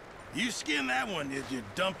later. You skinned that one you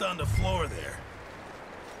dumped on the floor there.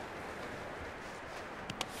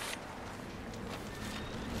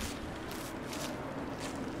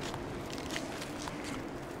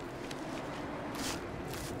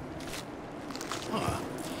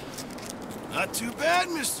 Not too bad,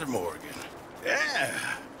 Mr. Morgan. Yeah.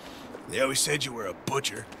 They always said you were a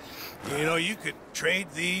butcher. You know, you could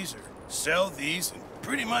trade these or sell these in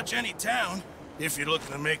pretty much any town, if you're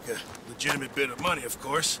looking to make a legitimate bit of money, of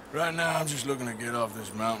course. Right now, I'm just looking to get off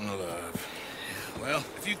this mountain alive. Well,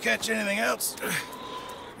 if you catch anything else,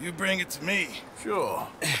 you bring it to me. Sure.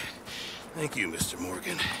 Thank you, Mr.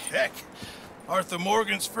 Morgan. Heck, Arthur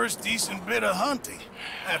Morgan's first decent bit of hunting,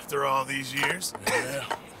 after all these years. Yeah.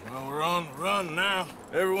 Well, we're on the run now.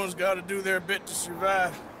 Everyone's got to do their bit to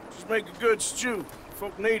survive. Just make a good stew.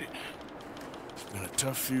 Folk need it. It's been a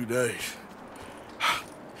tough few days.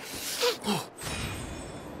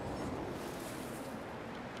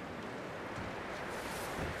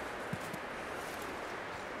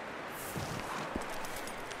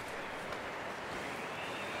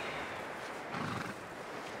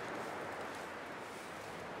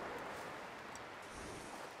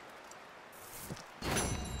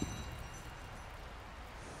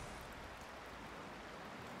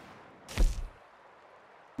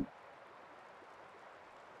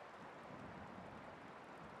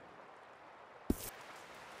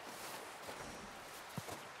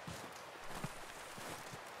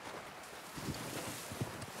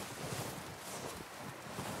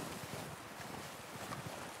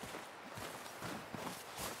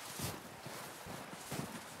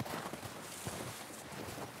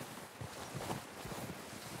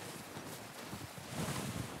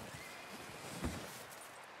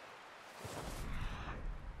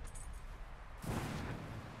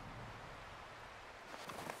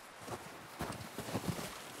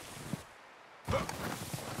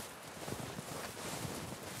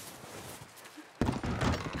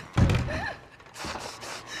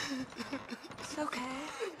 It's okay.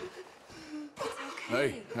 It's okay.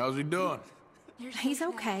 Hey, how's he doing? He's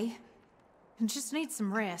okay. He just needs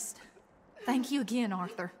some rest. Thank you again,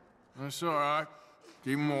 Arthur. That's all right.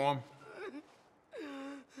 Keep 'em warm.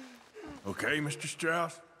 Okay, Mr.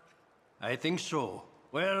 Strauss? I think so.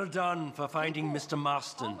 Well done for finding Mr.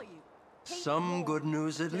 Marston. Some good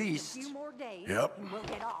news at least. Yep. And we'll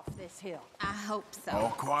get off this hill. I hope so. All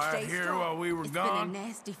quiet here while we were gone? It's been a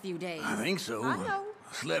nasty few days. I think so. I know.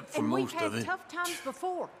 Slept for And most we've of had it. tough times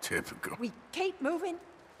before. Typical. We keep moving,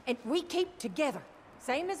 and we keep together.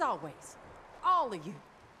 Same as always. All of you.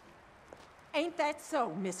 Ain't that so,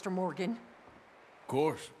 Mr. Morgan? Of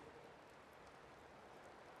course.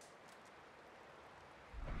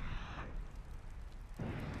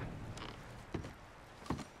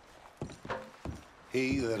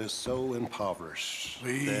 He that is so impoverished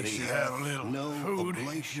Please that he have a hath little no food.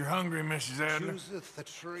 oblation, You're hungry, Mrs. Adler? chooseth the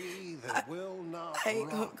tree that will not I ain't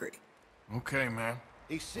rot. hungry. Okay, ma'am.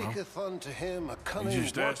 He seeketh unto him a cunning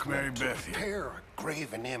just asked Mary workman to Beth here. prepare a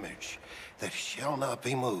graven image that shall not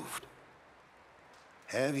be moved.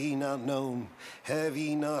 Have ye not known? Have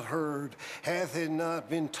ye not heard? Hath it not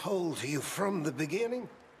been told to you from the beginning?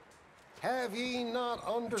 Have ye not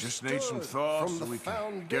understood Just need some thaw from so the we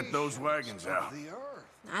can get those wagons foundations out. of the earth?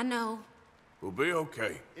 I know. We'll be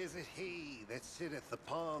okay. Is it he that sitteth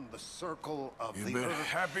upon the circle of You the been earth?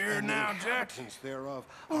 happier and now, the Jack? inhabitants thereof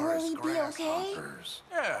are as Will he be okay? grasshoppers.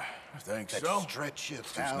 Yeah, I think That so. stretcheth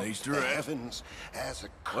Just out needs to the rest. heavens as a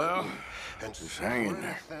Well, curtain, and just hang in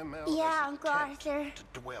there. spreadeth them out Yeah, as a Uncle tent Arthur.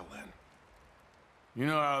 to dwell in. You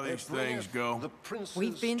know how these It things bringeth go. the princes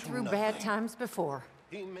We've been to through nothing. bad times before.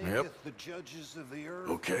 He maketh the judges of the earth.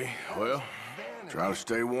 Okay, as well, vanity. try to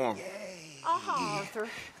stay warm. Arthur.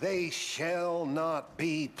 They shall not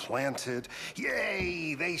be planted,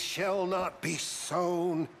 yea, they shall not be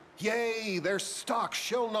sown. Yea, their stock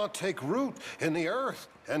shall not take root in the earth,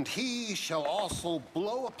 and he shall also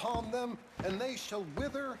blow upon them, and they shall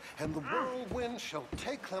wither, and the whirlwind shall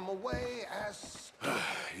take them away as...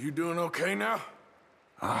 You doing okay now?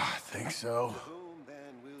 I think so.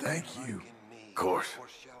 Thank you. Of course.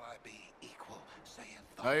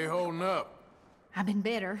 How you holding up? I've been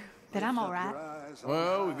better, but I'm all right.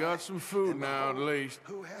 Well, we got some food now, at least.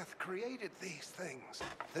 Who hath created these things,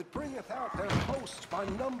 that bringeth out their hosts by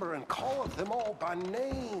number, and calleth them all by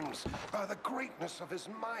names, by the greatness of his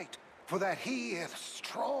might, for that he is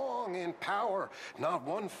strong in power, not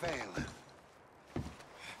one faileth.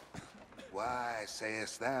 Why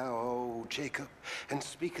sayest thou, O Jacob, and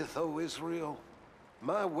speaketh, O Israel?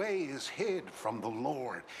 My way is hid from the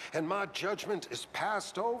Lord, and my judgment is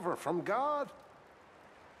passed over from God.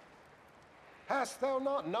 Hast thou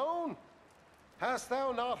not known? Hast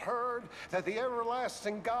thou not heard that the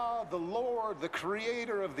everlasting God, the Lord, the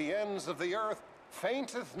creator of the ends of the earth,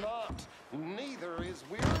 fainteth not, neither is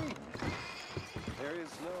weary? There is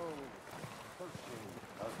no searching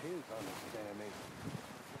of his understanding.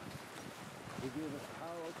 He giveth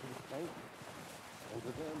power to the faint, and to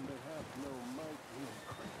them that have no might he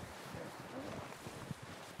increaseth their strength.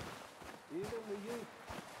 Even the youth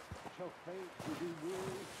shall faint and be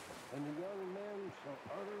weary, and the young men shall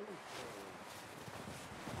utterly fail.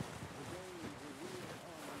 The days are weary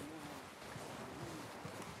upon the Lord.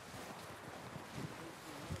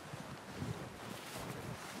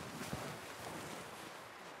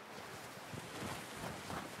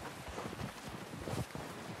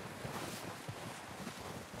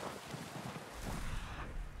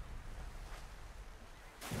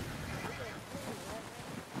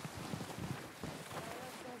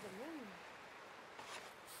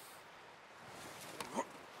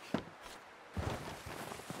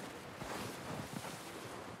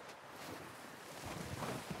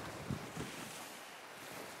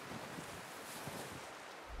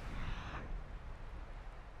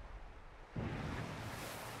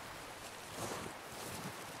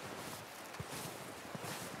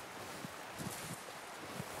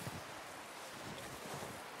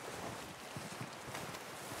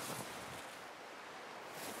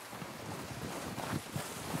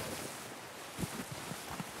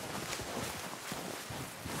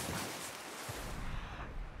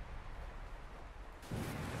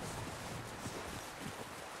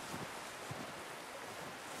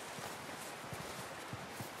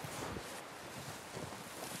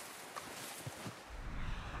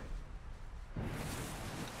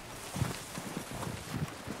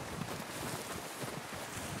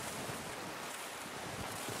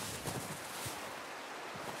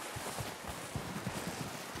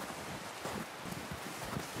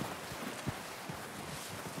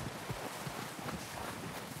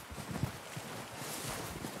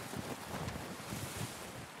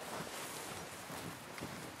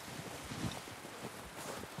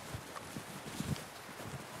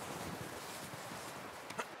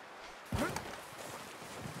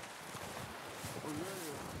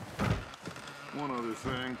 one other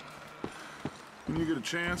thing. When you get a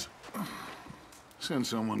chance, send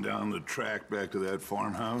someone down the track back to that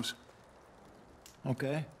farmhouse.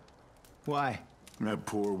 Okay. Why? That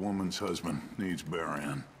poor woman's husband needs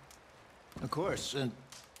burying. Of course. And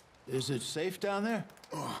is it safe down there?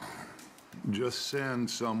 Just send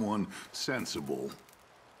someone sensible.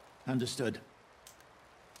 Understood.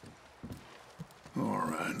 All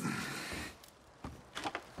right.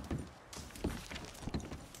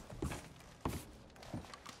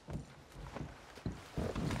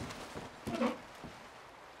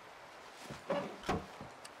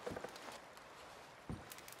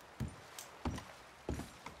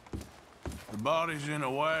 The body's in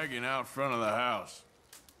a wagon out front of the house.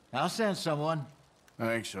 I'll send someone.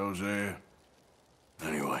 Thanks, Hosea.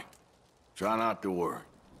 Anyway, try not to worry.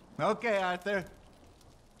 Okay, Arthur.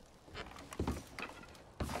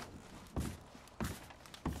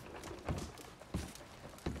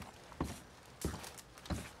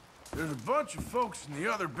 There's a bunch of folks in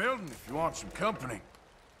the other building if you want some company.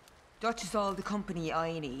 Dutch is all the company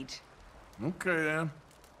I need. Okay, then.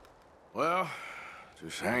 Well,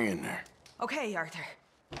 just hang in there. Okay, Arthur.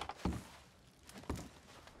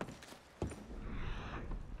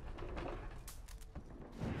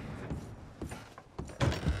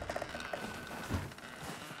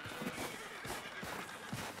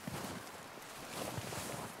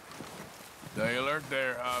 Stay alert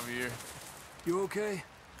there, Javier. You okay?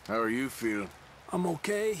 How are you feeling? I'm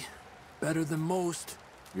okay. Better than most.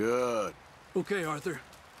 Good. Okay, Arthur.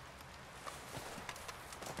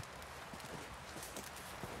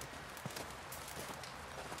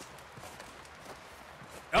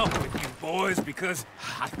 Up with you boys because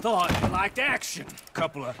I thought you liked action.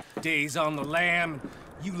 Couple of days on the lam,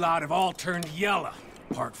 you lot have all turned yellow.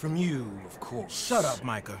 Apart from you, of course. Shut up,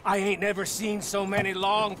 Micah. I ain't never seen so many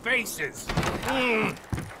long faces. I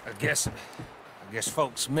guess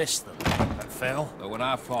folks miss them. I fell, but when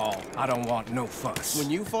I fall, I don't want no fuss. When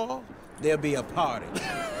you fall, there'll be a party.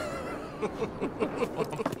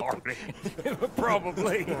 Party?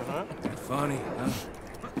 Probably. Funny, huh?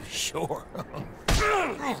 Sure.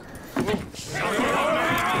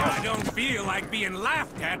 I don't feel like being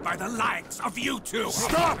laughed at by the likes of you two.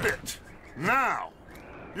 Stop it! Now!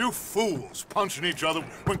 You fools punching each other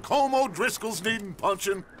when Colm O'Driscoll's needing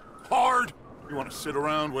punching hard. You want to sit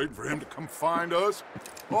around waiting for him to come find us?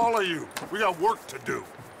 All of you, we got work to do.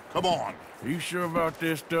 Come on. You sure about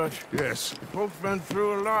this, Dutch? Yes. Folks been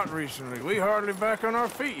through a lot recently. We hardly back on our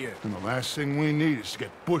feet yet. And the last thing we need is to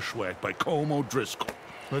get bushwhacked by Colm O'Driscoll.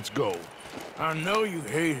 Let's go. I know you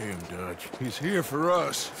hate him, Dutch. He's here for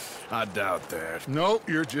us. I doubt that. No,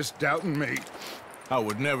 you're just doubting me. I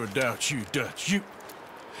would never doubt you, Dutch. You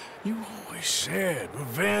always said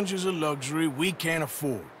revenge is a luxury we can't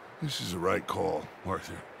afford. This is the right call,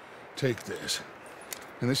 Arthur. Take this.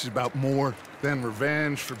 And this is about more than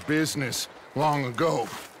revenge for business long ago.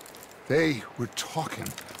 They were talking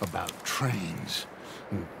about trains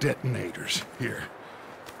and detonators here.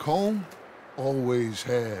 Colm always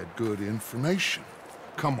had good information.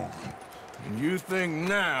 Come on. And you think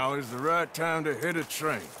now is the right time to hit a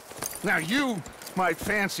train? Now you might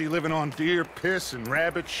fancy living on deer piss and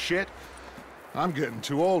rabbit shit. I'm getting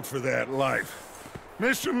too old for that life.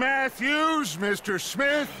 Mr. Matthews, Mr.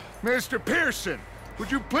 Smith, Mr. Pearson,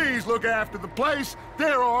 would you please look after the place?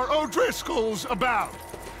 There are O'Driscolls about.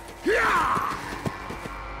 Yeah!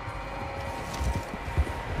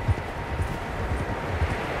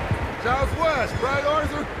 Southwest, right,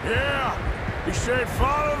 Arthur? Yeah. He said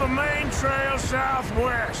follow the main trail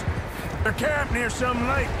southwest. They're camped near some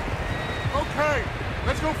lake. Okay,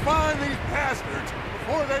 let's go find these bastards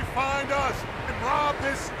before they find us and rob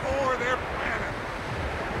this store they're planning.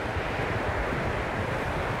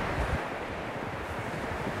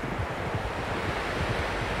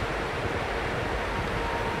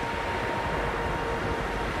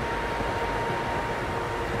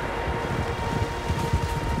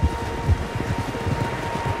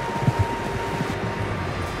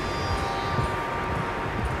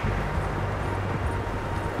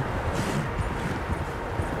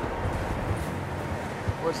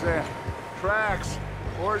 What's that? Tracks.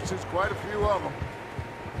 Horses, quite a few of them.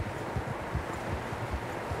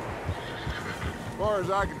 As far as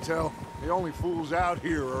I can tell, the only fools out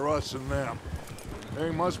here are us and them.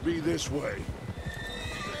 They must be this way.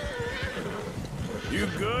 You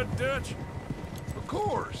good, Dutch? Of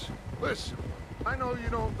course. Listen, I know you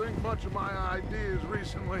don't think much of my ideas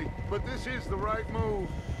recently, but this is the right move.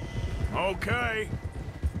 Okay.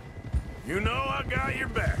 You know I got your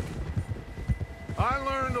back. I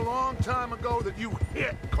learned a long time ago that you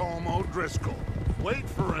hit Colm O'Driscoll. Wait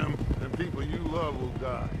for him, and people you love will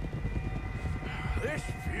die. This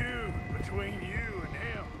feud between you and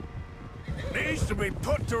him needs to be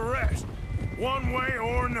put to rest, one way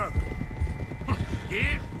or another.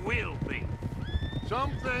 It will be.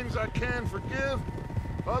 Some things I can forgive,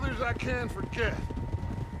 others I can forget.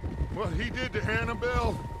 What he did to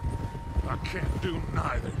Annabelle, I can't do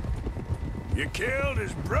neither. You killed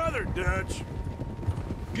his brother, Dutch.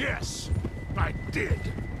 Yes, I did.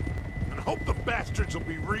 And I hope the bastards will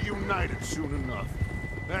be reunited soon enough.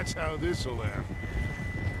 That's how this'll end.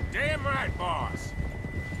 Damn right, boss.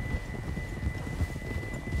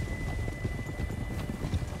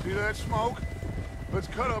 See that smoke? Let's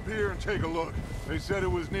cut up here and take a look. They said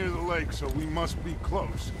it was near the lake, so we must be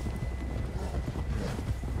close.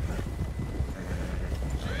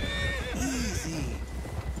 Easy.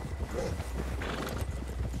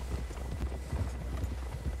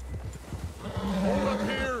 Hold up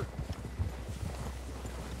here.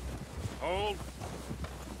 Hold.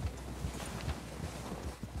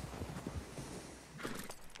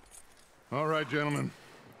 All right, gentlemen.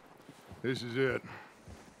 This is it.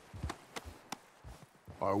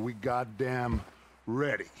 Are we goddamn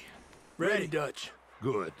ready? Ready, Dutch.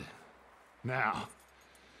 Good. Now,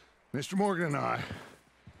 Mr. Morgan and I,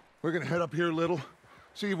 we're gonna head up here a little,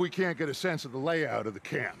 see if we can't get a sense of the layout of the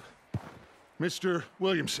camp. Mr.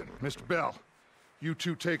 Williamson, Mr. Bell, you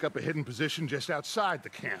two take up a hidden position just outside the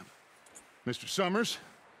camp. Mr. Summers,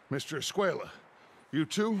 Mr. Escuela, you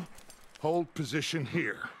two hold position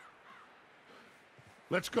here.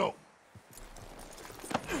 Let's go.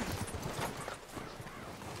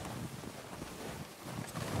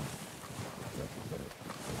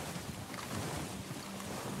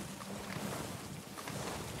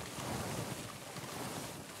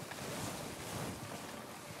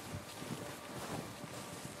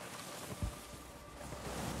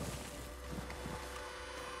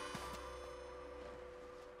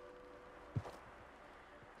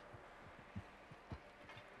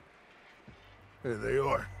 There they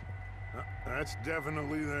are. That's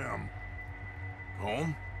definitely them.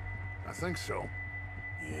 Home? I think so.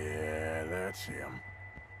 Yeah, that's him.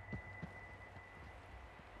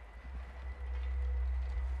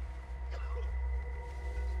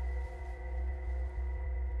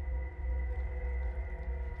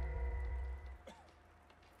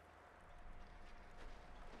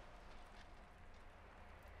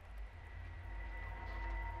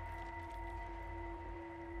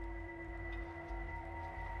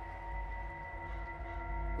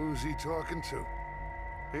 Who's he talking to?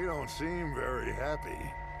 He don't seem very happy.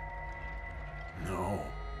 No.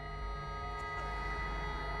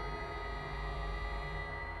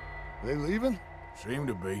 They leaving? Seem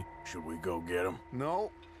to be. Should we go get them?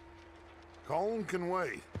 No. Colin can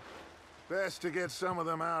wait. Best to get some of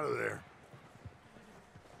them out of there.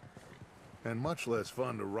 And much less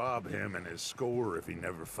fun to rob him and his score if he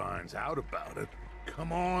never finds out about it.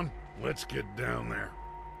 Come on, let's get down there.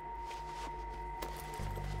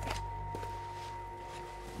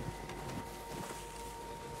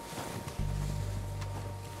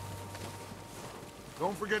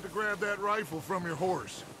 Don't forget to grab that rifle from your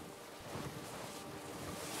horse.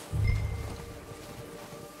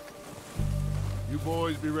 You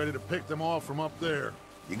boys be ready to pick them off from up there.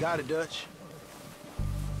 You got it, Dutch.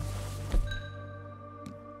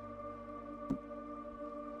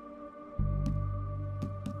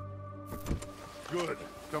 Good.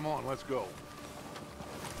 Come on, let's go.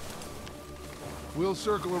 We'll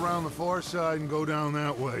circle around the far side and go down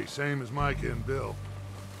that way, same as Micah and Bill.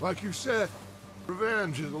 Like you said,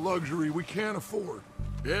 revenge is a luxury we can't afford.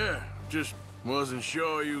 Yeah, just wasn't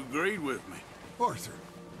sure you agreed with me. Arthur.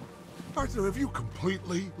 Arthur, have you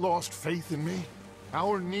completely lost faith in me?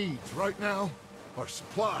 Our needs right now are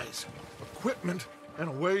supplies, equipment, and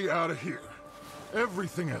a way out of here.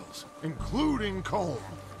 Everything else, including Colm,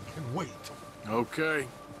 can wait. Okay.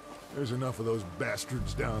 There's enough of those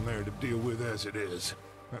bastards down there to deal with as it is.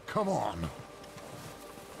 Now, come on.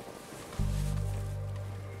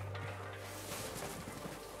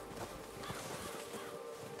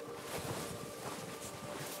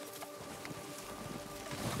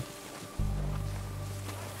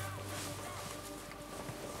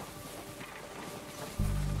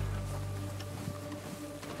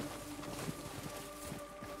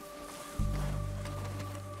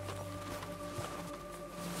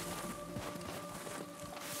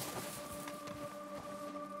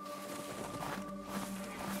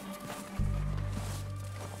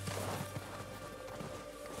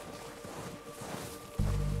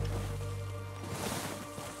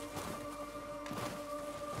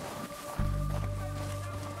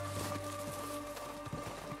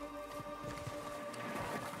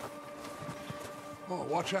 Oh,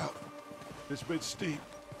 watch out. It's a bit steep.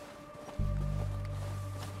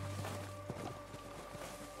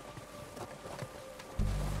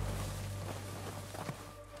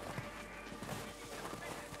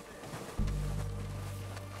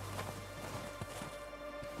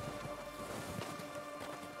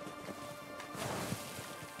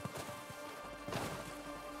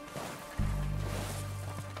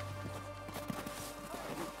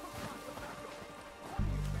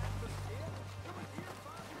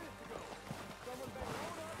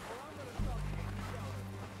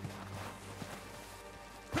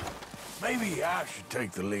 Maybe I should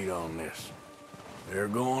take the lead on this. They're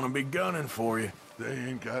going to be gunning for you. They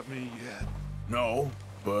ain't got me yet. No,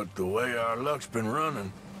 but the way our luck's been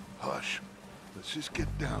running... Hush. Let's just get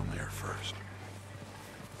down there first.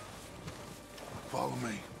 Follow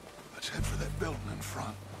me. Let's head for that building in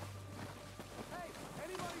front. Hey,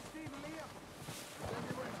 anybody see Liam?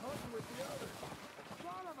 Everybody's hunting with the others.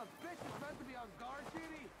 Son of a bitch is meant to be on guard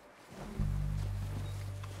duty.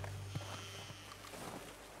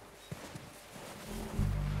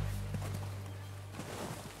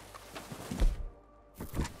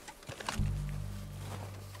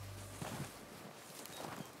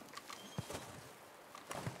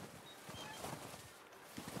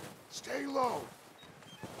 Stay low.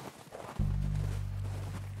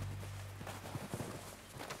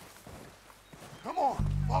 Come on,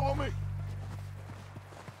 follow me.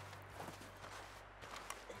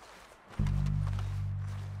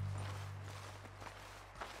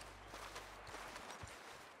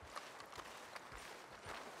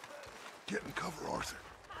 Get in cover, Arthur.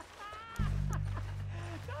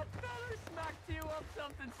 That feller smacked you up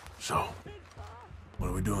something. So, what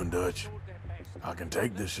are we doing, Dutch? I can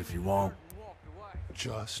take this if you want.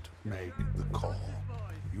 Just make the call.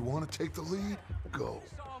 You want to take the lead? Go.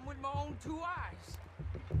 Saw him with my own 2 eyes.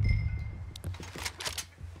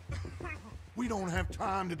 We don't have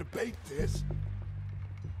time to debate this.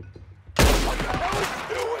 What the hell is he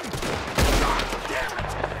doing? God damn it!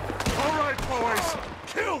 All right, boys.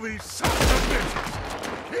 Kill these sons of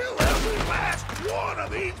bitches. Kill every last one of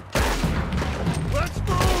these bastards. Let's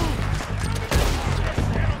move!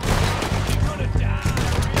 You're gonna die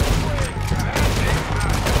real quick.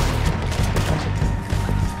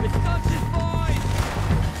 It's Dutch's boys.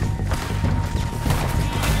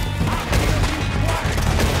 I'll kill you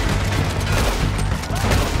twice.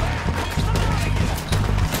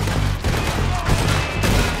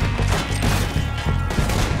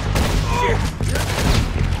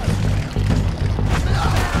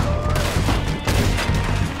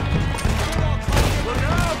 Look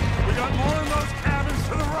out! We got more in those cabins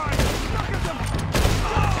to the right. Look at them!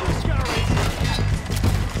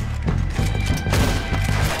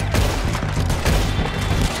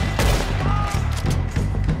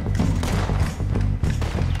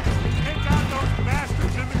 Take out those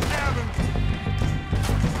bastards in the cabins.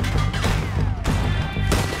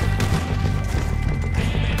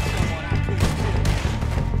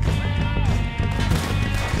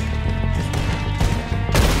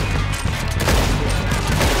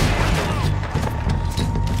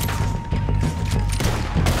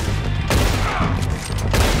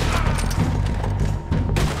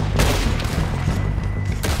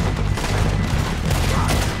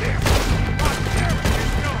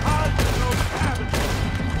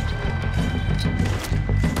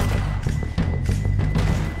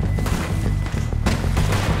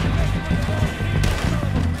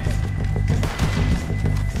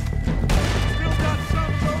 Still got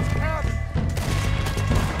some of those cabins.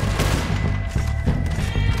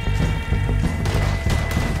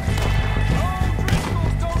 Oh,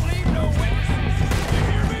 Driscolls don't leave no witnesses. You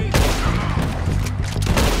hear me?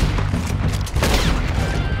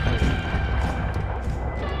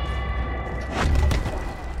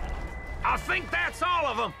 I think that's all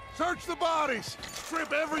of them. Search the bodies.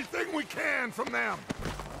 Strip everything we can from them.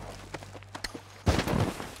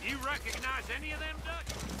 You recognize any of them,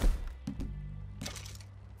 Dutch?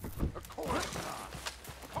 Of course not.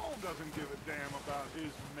 Colm doesn't give a damn about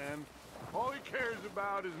his men. All he cares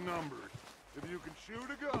about is numbers. If you can shoot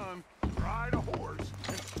a gun, ride a horse,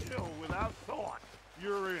 and kill without thought,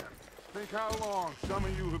 you're in. Think how long some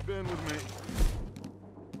of you have been with me.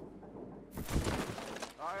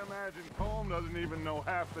 I imagine Colm doesn't even know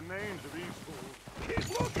half the names of these fools.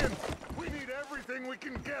 Keep looking! We need everything we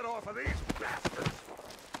can get off of these bastards!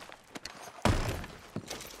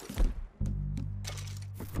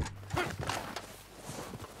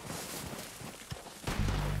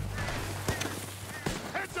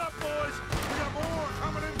 Heads up, boys! We got more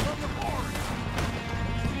coming in from the forest!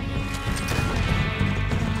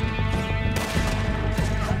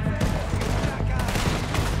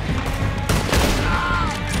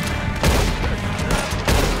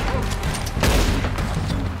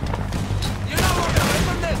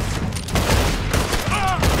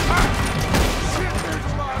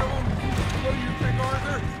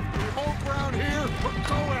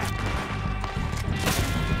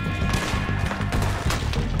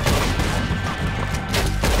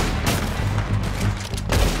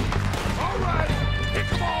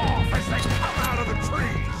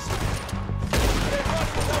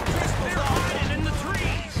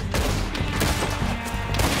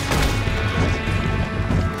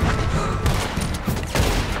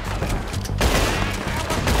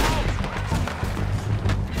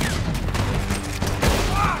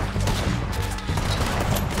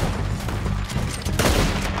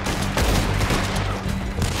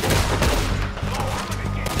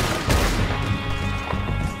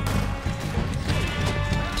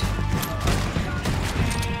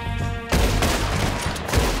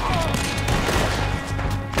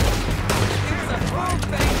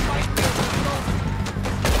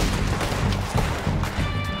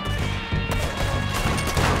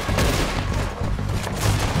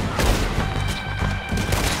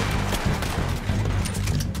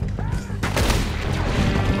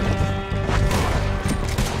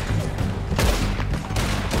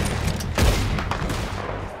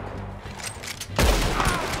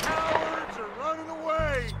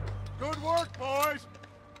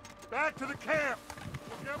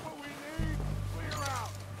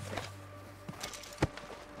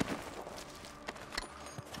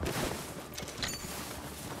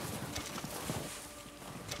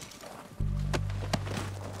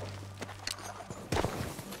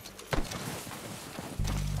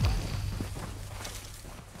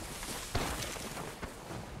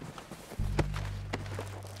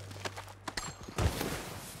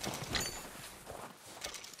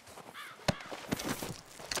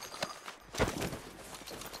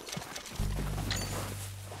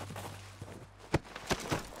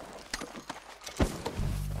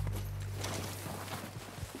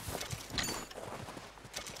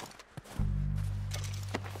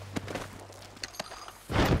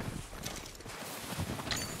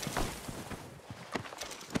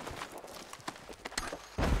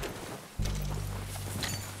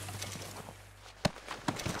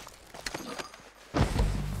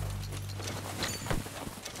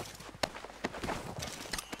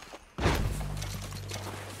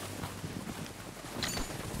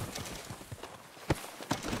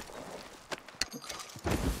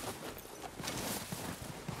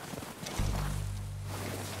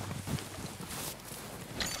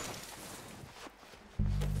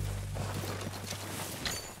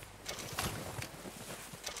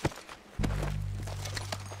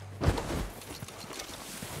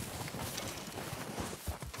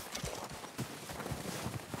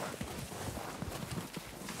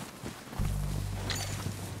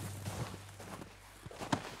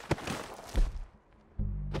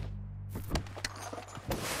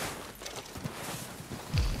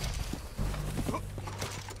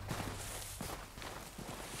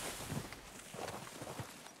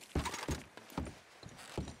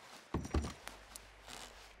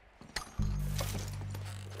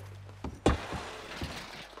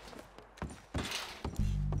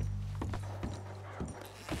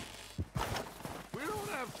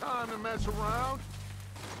 time to mess around.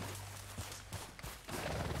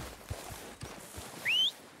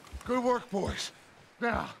 Good work, boys.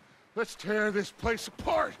 Now, let's tear this place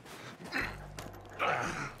apart.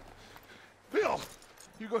 Bill,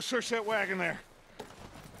 you go search that wagon there.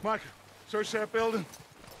 Mike, search that building.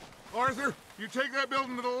 Arthur, you take that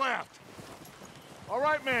building to the left. All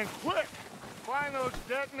right, man, quick! Find those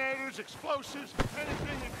detonators, explosives,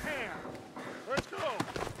 anything you can. Let's go!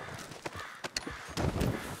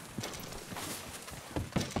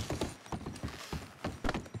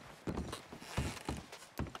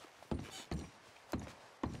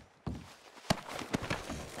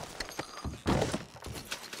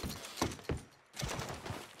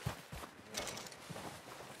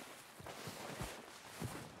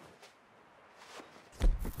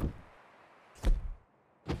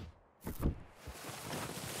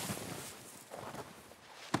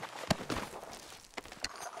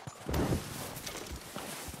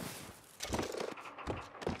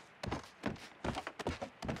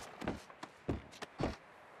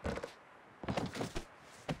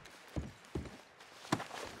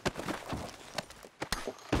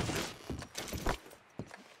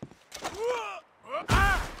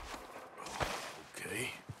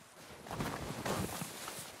 Okay.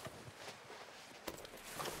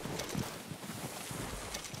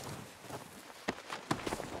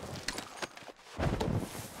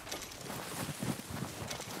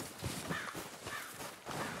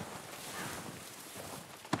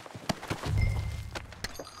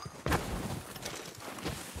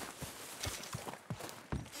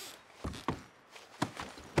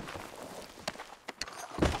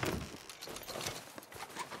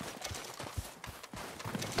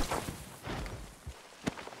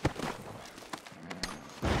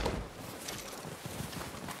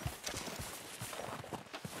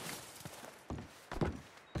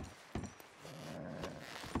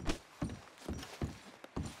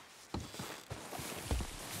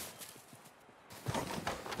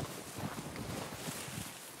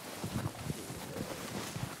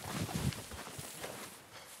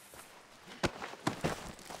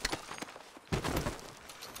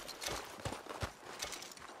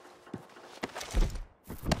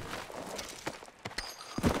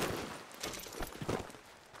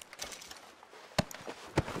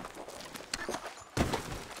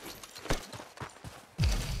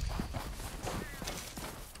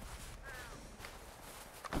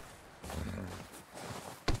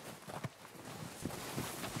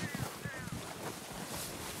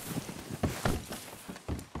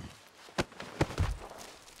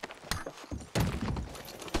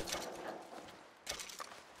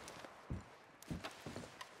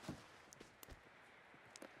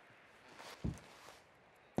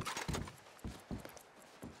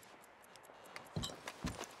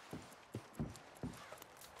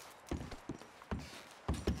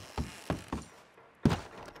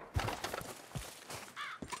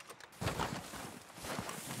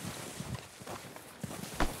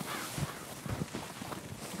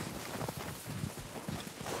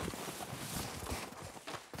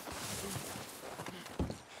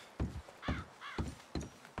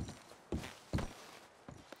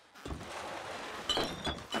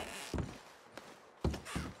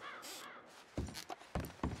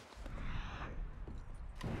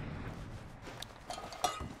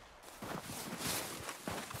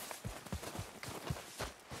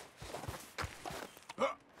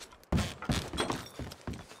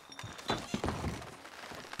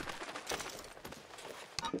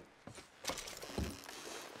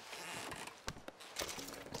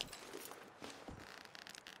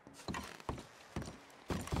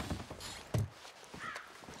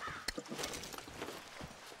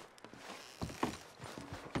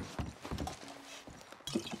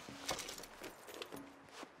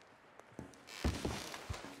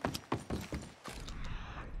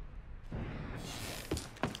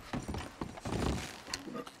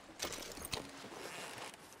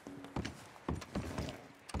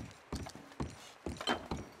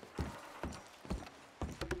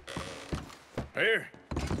 Here.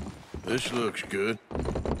 This looks good.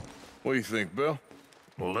 What do you think, Bill?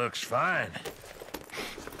 Looks fine.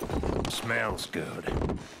 Smells good.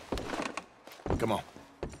 Come on.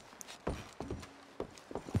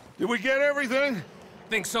 Did we get everything?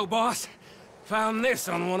 Think so, boss. Found this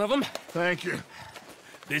on one of them. Thank you.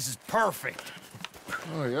 This is perfect.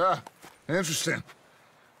 Oh, yeah? Interesting.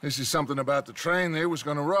 This is something about the train they was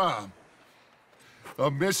gonna rob. A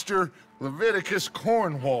Mr. Leviticus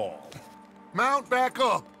Cornwall. Mount back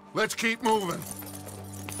up. Let's keep moving.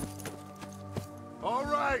 All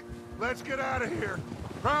right, let's get out of here.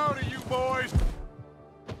 Proud of you boys.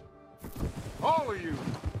 All of you.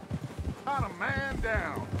 Got a man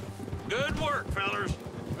down. Good work, fellers.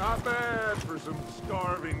 Not bad for some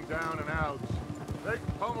starving down and outs. They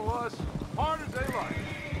can pummel us hard as they like,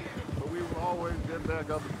 but we will always get back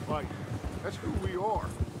up and fight. That's who we are.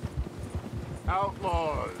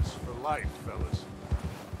 Outlaws for life, fellas.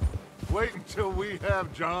 Wait until we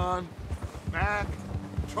have John, Mac,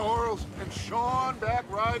 Charles, and Sean back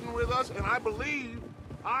riding with us, and I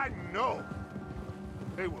know,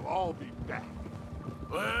 they will all be back.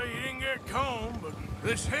 Well, you didn't get Combe, but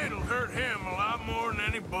this hit'll hurt him a lot more than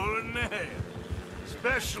any bullet in the head.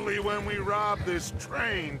 Especially when we rob this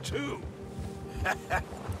train, too.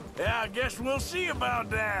 Yeah, I guess we'll see about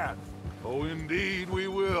that. Oh, indeed we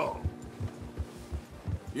will.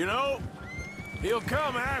 You know, he'll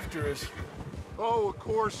come after us. Oh, of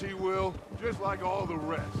course he will, just like all the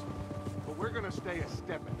rest. But we're gonna stay a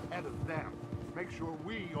step ahead of them. Make sure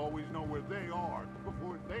we always know where they are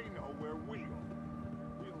before they know where we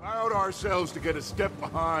are. We allowed ourselves to get a step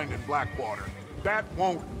behind in Blackwater. That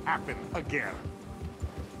won't happen again.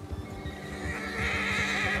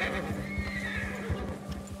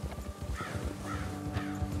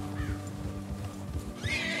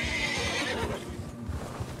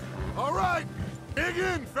 All right, dig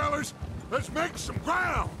in, fellas. Let's make some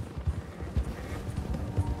ground.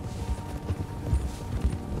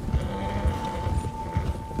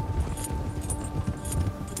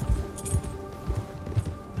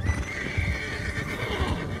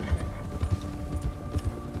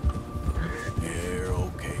 You're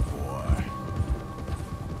okay, boy.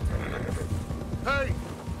 Hey,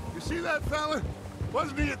 you see that fella?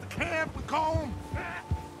 Wasn't he at the camp with Combe?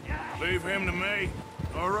 Leave him to me.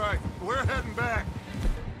 All right, we're heading back.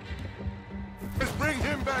 Let's bring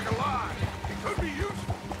him back alive. He could be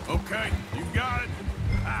useful. Okay, you got it.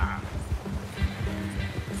 Ah.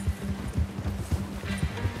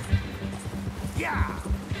 Yeah!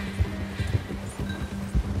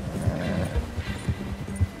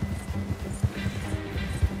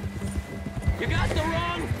 You got the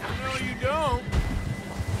wrong... No, you don't.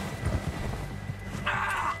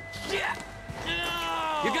 Ah! Shit!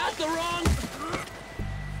 No! You got the wrong...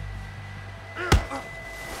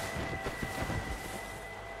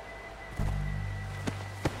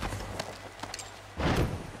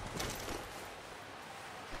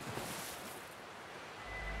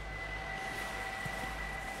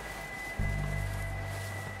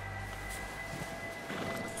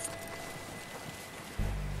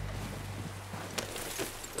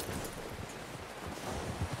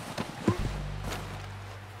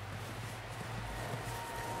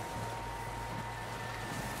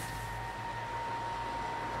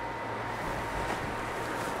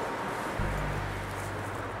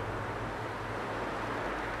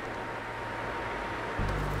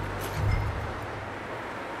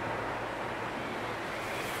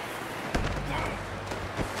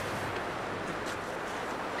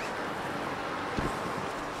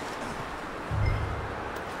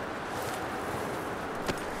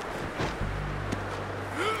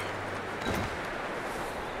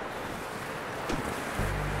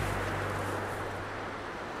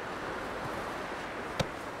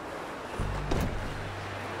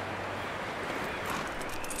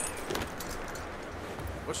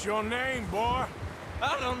 What's your name, boy?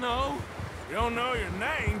 I don't know. You don't know your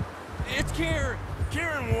name? It's Kieran.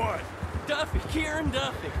 Kieran what? Duffy. Kieran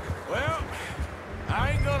Duffy. Well,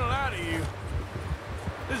 I ain't gonna lie to you.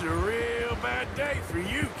 This is a real bad day for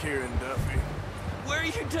you, Kieran Duffy. Where are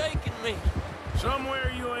you taking me? Somewhere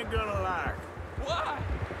you ain't gonna like. Why?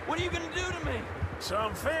 What are you gonna do to me?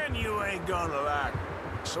 Something you ain't gonna like.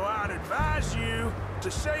 So I'd advise you to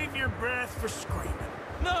save your breath for screaming.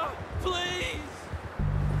 No, please!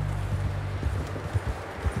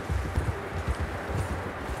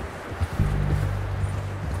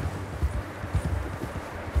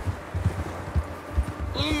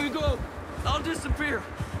 Let me go. I'll disappear.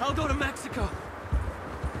 I'll go to Mexico.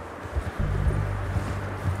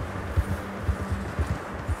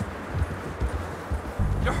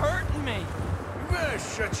 You're hurting me. You better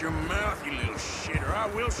shut your mouth, you little shit, or I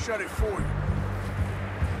will shut it for you.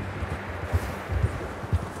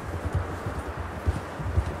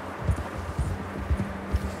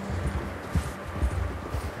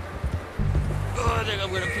 Oh, I think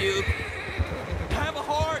I'm gonna puke. Have a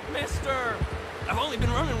heart, mister. I've only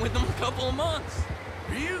been running with them a couple of months.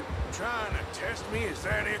 Are you trying to test me? Is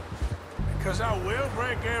that it? Because I will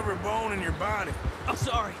break every bone in your body. I'm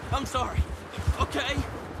sorry. I'm sorry. Okay?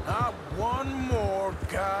 Not one more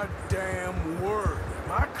goddamn word.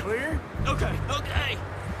 Am I clear? Okay, okay.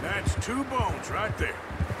 That's 2 bones right there.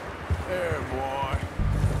 There, boy.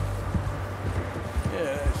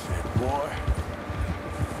 Yeah, that's it, boy.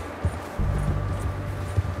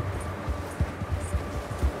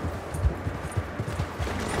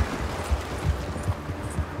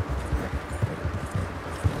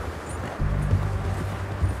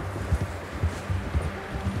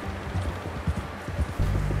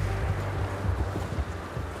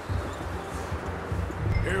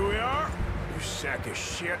 sack of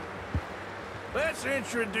shit. Let's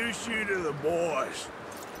introduce you to the boys.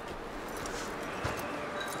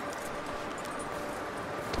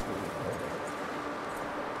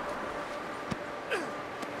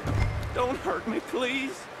 Don't hurt me,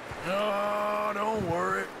 please. Oh, don't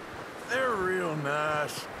worry. They're real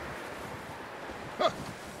nice. Huh.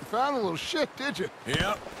 You found a little shit, did you?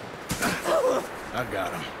 Yep. I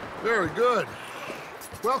got him. Very good.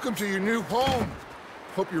 Welcome to your new home.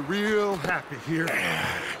 Hope you're real happy here.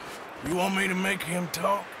 You want me to make him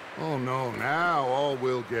talk? Oh, no. Now all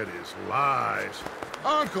we'll get is lies.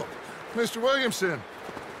 Uncle, Mr. Williamson,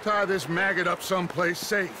 tie this maggot up someplace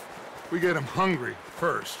safe. We get him hungry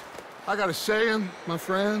first. I got a saying, my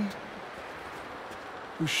friend.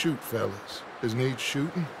 We shoot fellas as need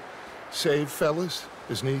shooting, save fellas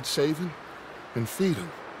as need saving, and feed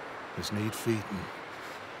 'em as need feeding.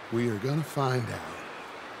 We are gonna find out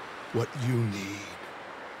what you need.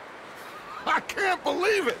 I can't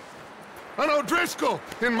believe it! An O'Driscoll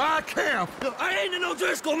in my camp! I ain't an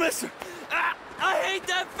O'Driscoll, mister! I hate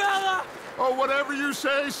that fella! Oh, whatever you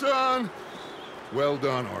say, son. Well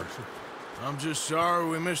done, Arthur. I'm just sorry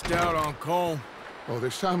we missed out on Colm. Oh,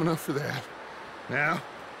 there's time enough for that. Now,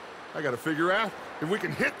 I gotta figure out if we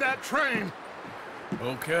can hit that train.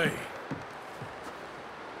 Okay.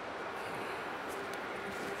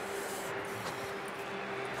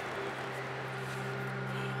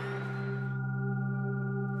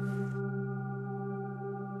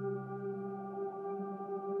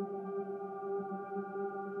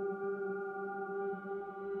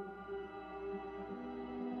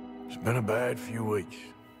 It's been a bad few weeks,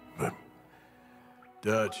 but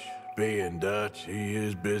Dutch being Dutch, he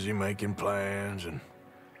is busy making plans, and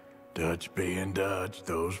Dutch being Dutch,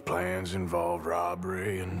 those plans involve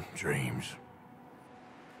robbery and dreams.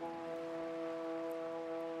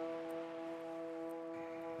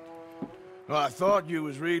 Well, I thought you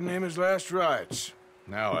was reading him his last rites.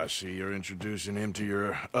 Now I see you're introducing him to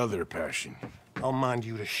your other passion. I'll mind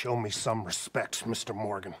you to show me some respect, Mr.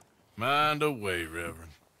 Morgan. Mind away,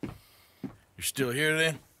 Reverend. You still here,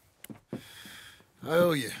 then? I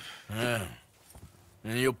owe you. Yeah.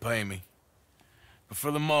 And you'll pay me. But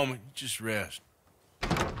for the moment, just rest.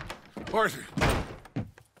 Arthur,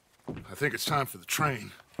 I think it's time for the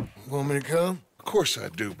train. Want me to come? Of course I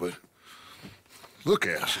do, but look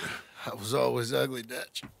at you. I was always ugly,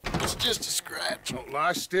 Dutch. It's just a scratch. Don't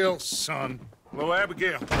lie still, son. Hello,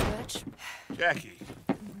 Abigail. Dutch, Jackie.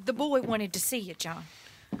 the boy wanted to see you, John.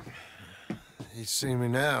 He's seen me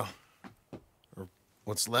now. Or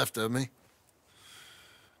what's left of me.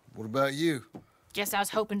 What about you? Guess I was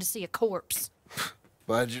hoping to see a corpse.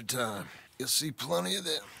 Bide your time. You'll see plenty of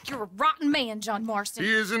them. You're a rotten man, John Marston.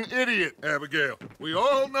 He is an idiot, Abigail. We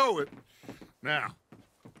all know it. Now,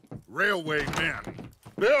 railway men.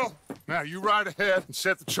 Bill, now you ride ahead and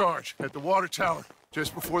set the charge at the water tower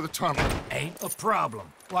just before the tunnel. Ain't a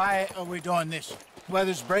problem. Why are we doing this?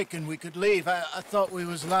 Weather's breaking. We could leave. I thought we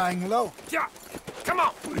was lying low. Yeah, come on.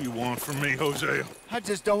 What do you want from me, Hosea? I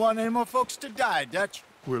just don't want any more folks to die, Dutch.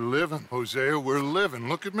 We're living, Hosea. We're living.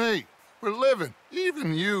 Look at me. We're living.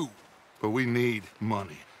 Even you. But we need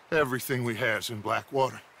money. Everything we has in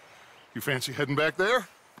Blackwater. You fancy heading back there?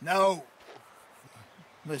 No.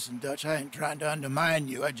 Listen, Dutch, I ain't trying to undermine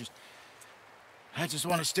you. I just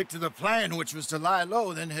want to stick to the plan, which was to lie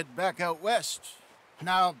low, then head back out west.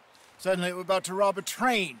 Now, suddenly we're about to rob a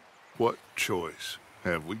train. What choice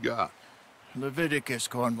have we got? Leviticus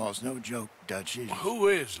Cornwall's no joke, Dutch. Who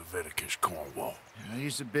is Leviticus Cornwall?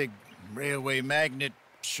 He's a big railway magnate,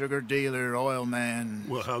 sugar dealer, oil man.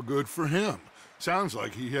 Well, how good for him. Sounds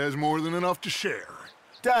like he has more than enough to share.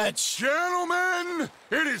 Dutch! Gentlemen,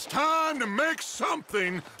 it is time to make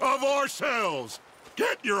something of ourselves.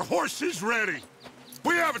 Get your horses ready.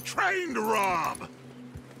 We have a train to rob.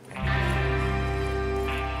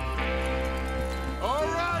 All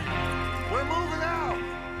right, we're moving out.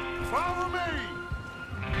 Follow me.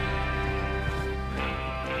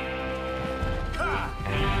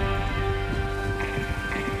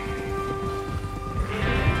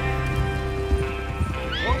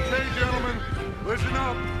 Okay, gentlemen, listen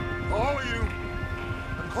up, all of you.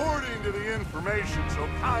 According to the information so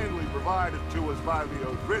kindly provided to us by the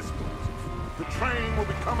O'Driscolls, the train will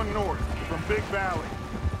be coming north from Big Valley.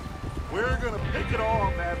 We're gonna pick it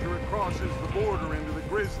off after it crosses the border into the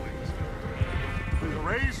Grizzlies. There's a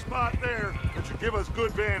raised spot there that should give us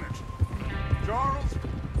good vantage. Charles,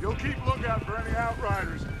 you'll keep lookout for any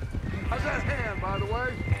outriders. How's that hand, by the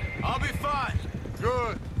way? I'll be fine.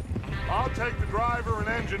 Good. I'll take the driver and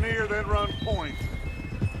engineer, then run point.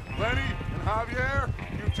 Lenny and Javier,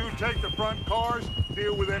 you two take the front cars,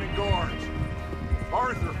 deal with any guards.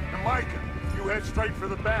 Arthur and Micah, You head straight for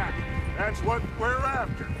the back. That's what we're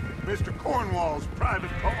after. Mr. Cornwall's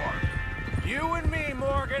private car. You and me,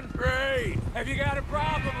 Morgan. Great. Have you got a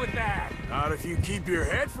problem with that? Not if you keep your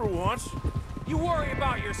head for once. You worry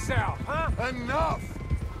about yourself, huh? Enough!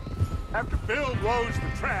 After Bill blows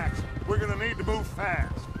the tracks, we're gonna need to move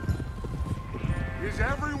fast. Is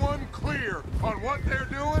everyone clear on what they're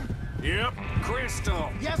doing? Yep.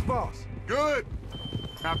 Crystal. Yes, boss. Good.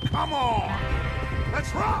 Now come on!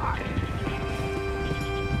 Let's ride!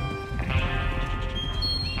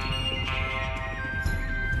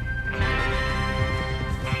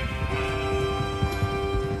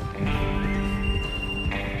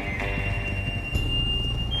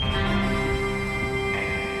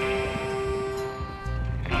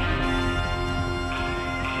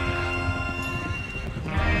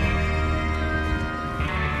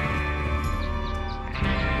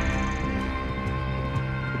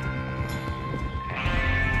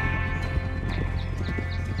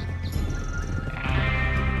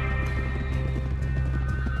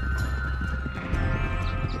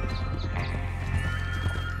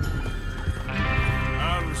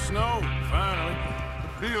 Snow, finally.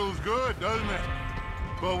 Feels good, doesn't it?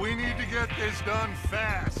 But we need to get this done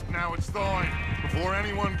fast. Now it's thawing, before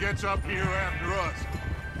anyone gets up here after us.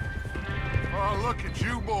 Oh, look at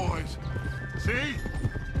you boys. See?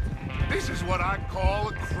 This is what I call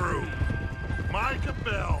a crew. Micah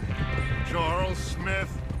Bell, Charles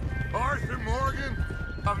Smith, Arthur Morgan,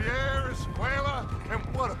 Javier Escuela,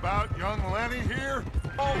 and what about young Lenny here?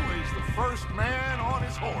 Always the first man on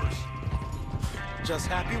his horse. Just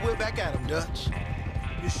happy we're back at him, Dutch.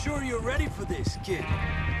 You sure you're ready for this, kid?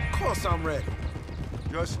 Of course I'm ready.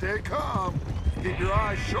 Just stay calm. Keep your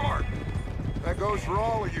eyes sharp. That goes for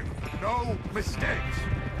all of you. No mistakes.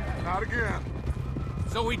 Not again.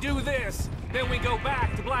 So we do this, then we go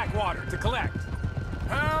back to Blackwater to collect.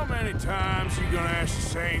 How many times you gonna ask the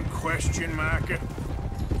same question, Micah?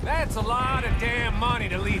 That's a lot of damn money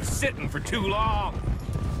to leave sitting for too long.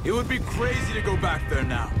 It would be crazy to go back there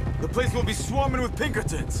now. The place will be swarming with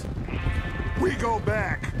Pinkertons. We go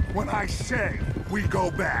back when I say we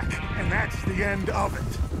go back, and that's the end of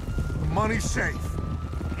it. The money's safe.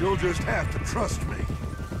 You'll just have to trust me.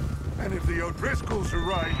 And if the O'Driscolls are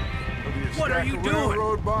right, there'll be a stack of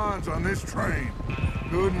railroad bonds on this train.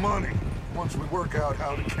 Good money, once we work out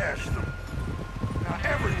how to cash them. Now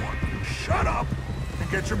everyone, shut up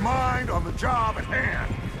and get your mind on the job at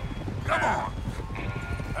hand. Come on.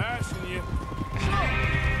 Passing you.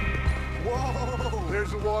 Whoa!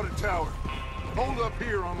 There's the water tower. Hold up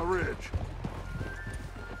here on the ridge.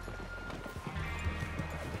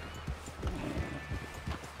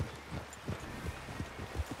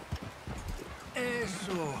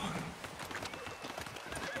 Eso.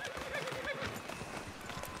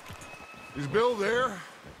 Is Bill there?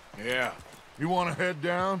 Yeah. You want to head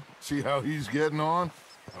down? See how he's getting on?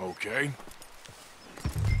 Okay.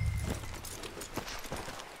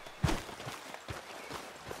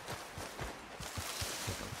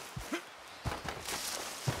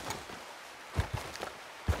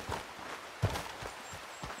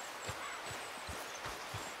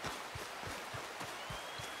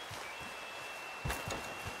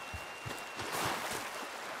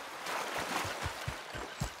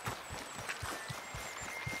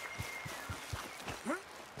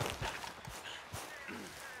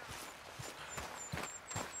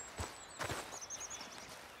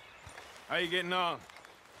 How you getting on?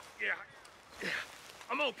 Yeah,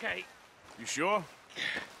 I'm okay. You sure?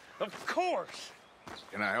 Of course.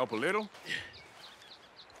 Can I help a little?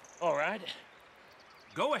 All right.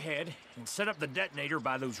 Go ahead and set up the detonator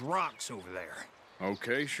by those rocks over there.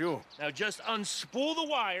 Okay, sure. Now just unspool the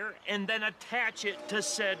wire and then attach it to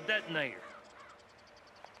said detonator.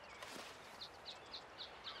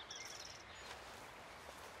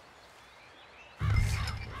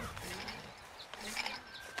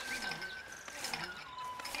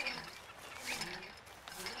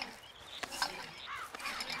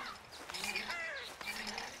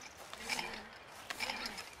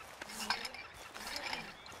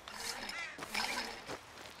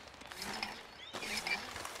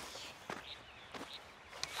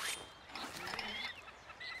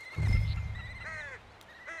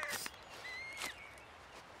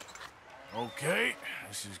 Okay,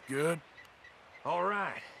 this is good. All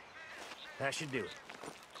right. That should do it.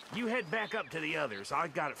 You head back up to the others. I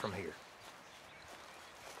got it from here.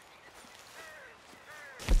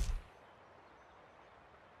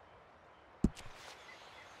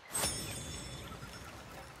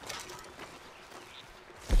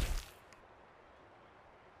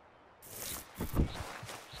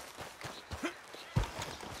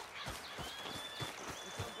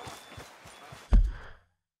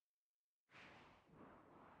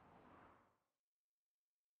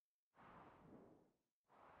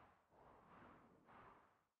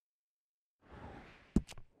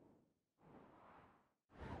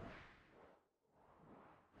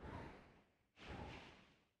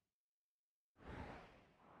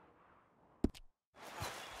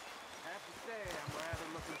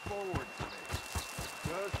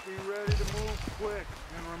 quick,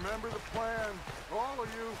 and remember the plan. All of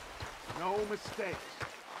you, no mistakes.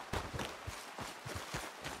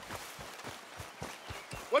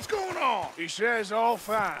 What's going on? He says all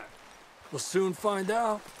fine. We'll soon find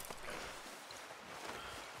out.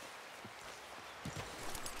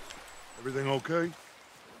 Everything okay?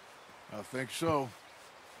 I think so.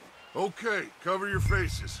 Okay, cover your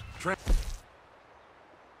faces.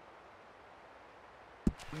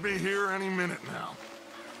 Be here any minute now.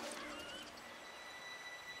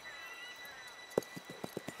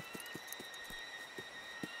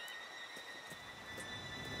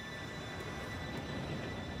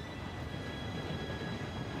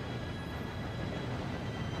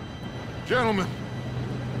 Gentlemen,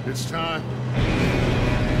 it's time.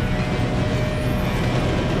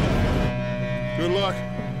 Good luck,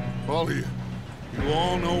 all of you. You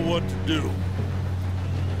all know what to do.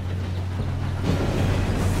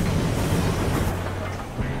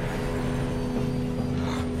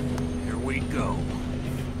 Here we go.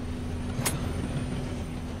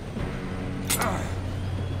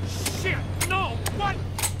 Shit! No! What?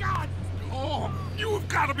 God! Oh, you have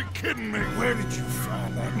got to be kidding me! Where did you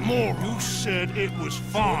find that moron? You said it was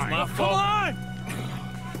fine. It's my fault. Come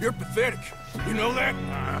on! You're pathetic. You know that?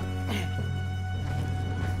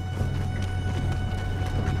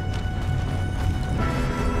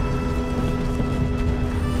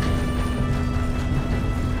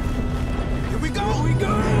 Here we go! Here we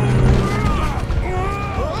go!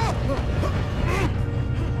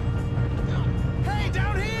 Hey,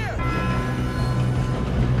 down here!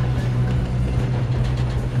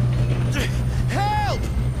 Help!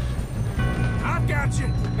 I've got you.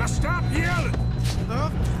 Now stop yelling.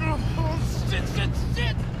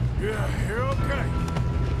 Shit! Yeah, you're okay.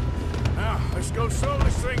 Now, let's go slow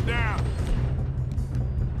this thing down.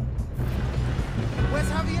 Where's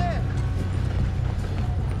Javier?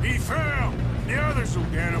 He fell. The others will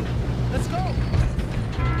get him. Let's go!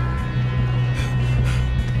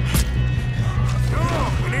 Come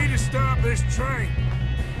on, we need to stop this train.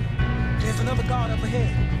 There's another guard up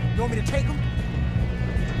ahead. You want me to take him?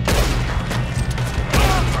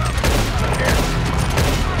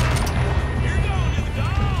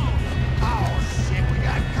 Oh, shit, we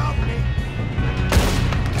got company.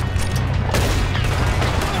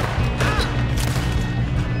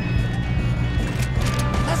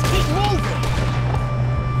 Let's keep moving.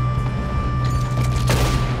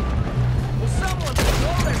 Will someone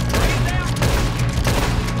slow that train down?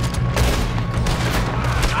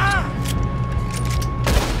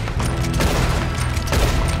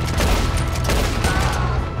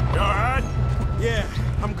 You all right? Yeah,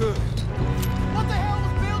 I'm good. What the hell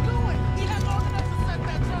was Bill doing? He had long enough to set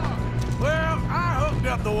that charge. Well, I hooked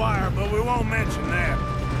up the wire, but we won't mention that.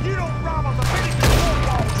 You don't rob on the finish the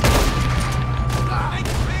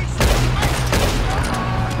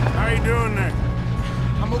How you doing there?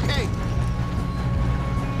 I'm okay.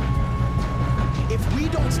 If we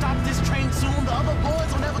don't stop this train soon, the other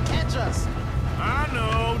boys will never catch us. I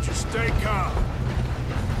know, just stay calm.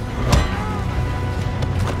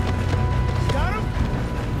 Got him?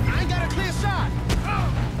 I ain't got a clear shot.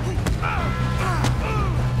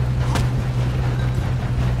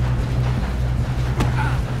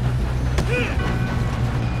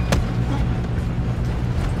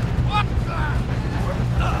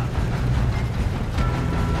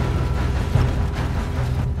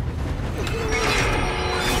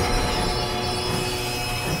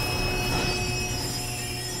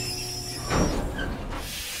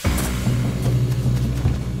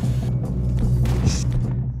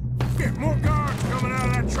 Get more guards coming out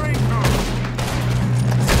of that train car.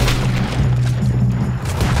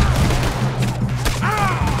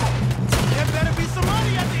 There better be some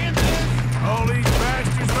money at the end of this. All these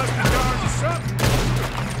bastards must be guarding something.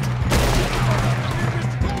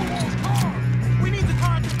 We need the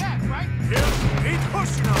car at the back, right? Yep, keep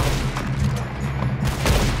pushing on.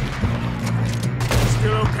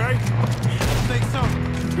 Still okay? I think so.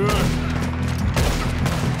 Good.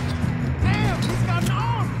 Damn, he's got an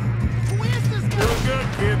arm. Who is this guy? Doing good,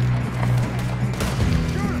 kid.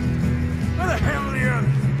 Where the hell are the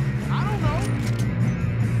others? I don't know.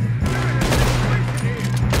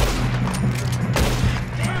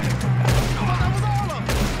 Damn it. I thought that was all of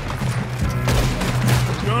them.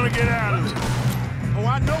 We're gonna get out of this. Oh, I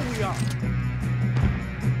know we are.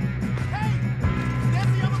 Hey,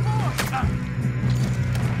 there's the other boy.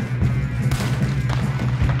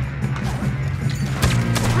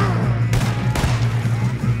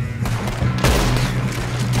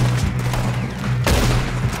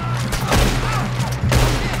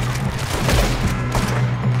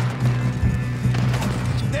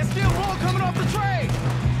 There's still more coming off the train.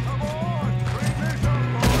 Come on, bring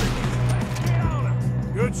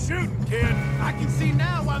shooting, kid. I can see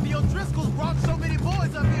now why the O'Driscolls brought so many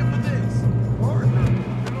boys up here for this. Partner,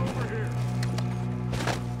 get over here.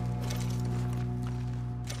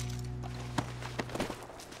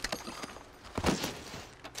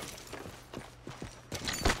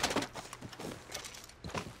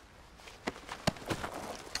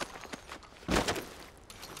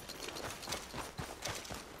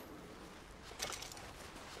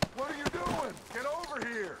 What are you doing? Get over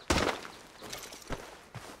here!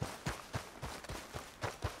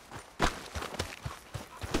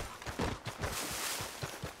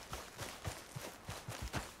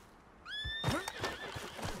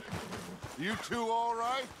 You two all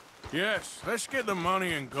right? Yes, let's get the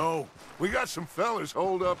money and go. We got some fellas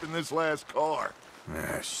holed up in this last car.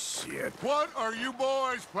 Ah, shit. What are you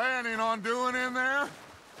boys planning on doing in there?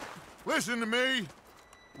 Listen to me.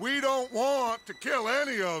 We don't want to kill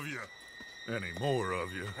any of you. Any more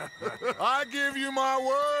of you. I give you my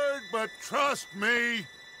word, but trust me,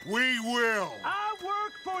 we will. I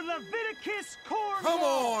work for Leviticus Cornwall. Come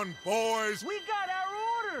on, boys. We got our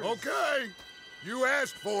orders. Okay. You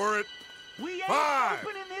asked for it. We ain't 5,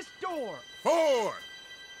 opening this door. 4,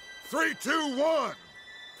 3, 2, 1.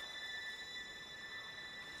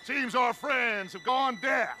 Seems our friends have gone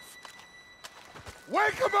deaf.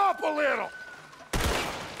 Wake them up a little.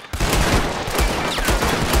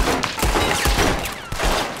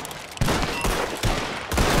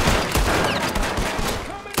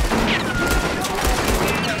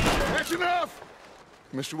 That's enough.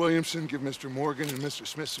 Mr. Williamson, give Mr. Morgan and Mr.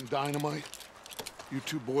 Smith some dynamite. You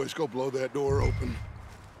two boys go blow that door open.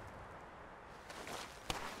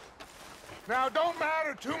 Now, it don't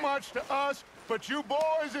matter too much to us, but you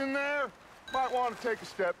boys in there might want to take a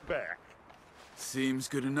step back. Seems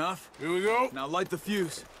good enough. Here we go. Now light the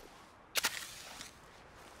fuse.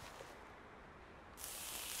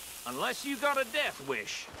 Unless you got a death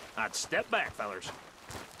wish, I'd step back, fellers.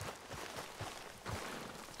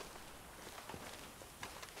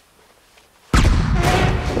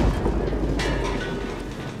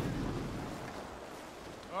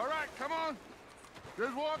 All right, come on.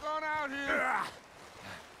 Just walk on out here.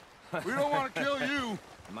 We don't want to kill you.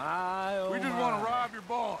 We just want to rob your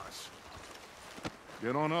boss.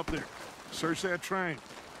 Get on up there. Search that train.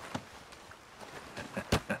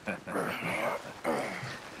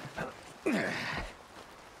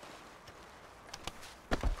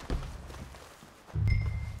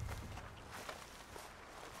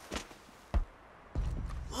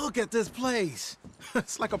 Look at this place.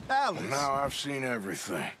 It's like a palace. Now I've seen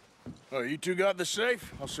everything. Oh, you two got the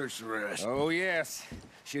safe? I'll search the rest. Oh, yes.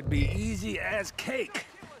 Should be easy as cake.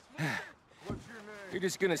 You're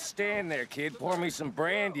just gonna stand there, kid. Pour me some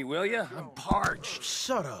brandy, will you? I'm parched.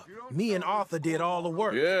 Shut up. Me and Arthur did all the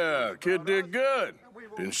work. Yeah, kid did good.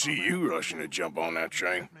 Didn't see you rushing to jump on that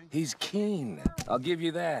train. He's keen. I'll give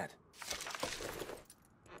you that.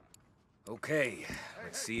 Okay,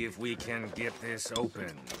 let's see if we can get this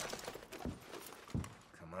open.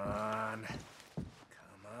 Come on.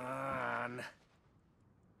 Come on.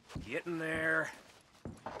 Get in there.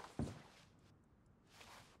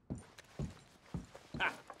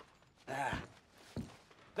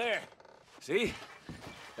 There. See?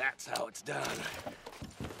 That's how it's done.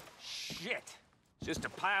 Shit. Just a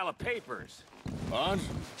pile of papers. Bonds?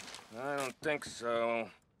 I don't think so.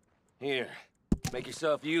 Here. Make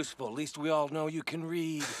yourself useful. At least we all know you can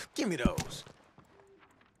read. Give me those.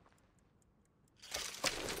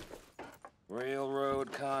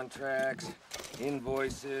 Railroad contracts,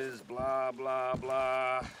 invoices, blah, blah,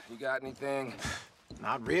 blah. You got anything?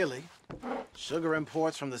 Not really. Sugar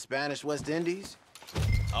imports from the Spanish West Indies.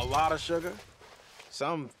 A lot of sugar.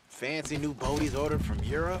 Some fancy new boat he's ordered from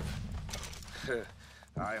Europe.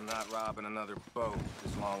 I am not robbing another boat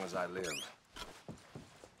as long as I live.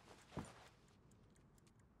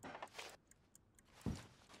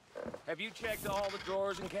 Have you checked all the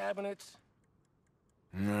drawers and cabinets?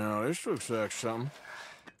 No, this looks like something.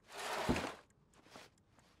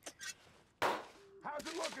 How's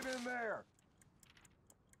it looking in there?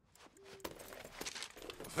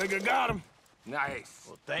 I think I got him. Nice.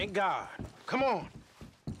 Well, thank God. Come on.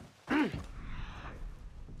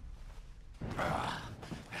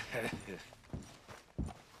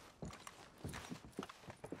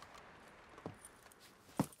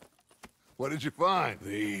 What did you find?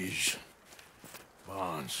 These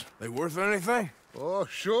bonds. They worth anything? Oh,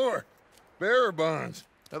 sure. Bearer bonds.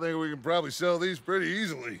 I think we can probably sell these pretty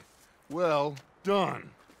easily. Well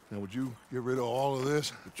done. Now, would you get rid of all of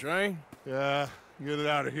this? The train? Yeah, get it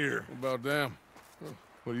out of here. What about them?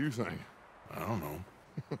 What do you think? I don't know.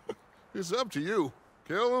 It's up to you.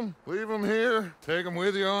 Kill them, leave them here, take them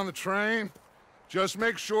with you on the train. Just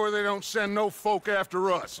make sure they don't send no folk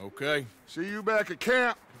after us. Okay. See you back at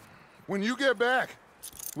camp. When you get back,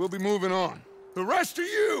 we'll be moving on. The rest of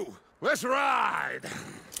you, let's ride!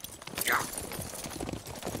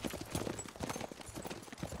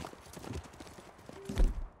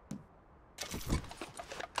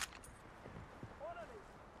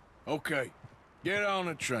 Okay, get on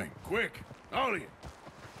the train, quick, all of you.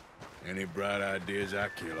 Any bright ideas, I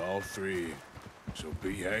kill all three of you, so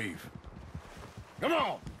behave. Come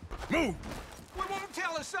on, move! We won't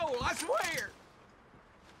tell a soul, I swear!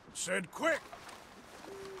 Said quick.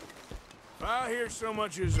 If I hear so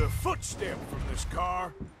much as a footstep from this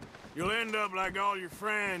car, you'll end up like all your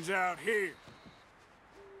friends out here.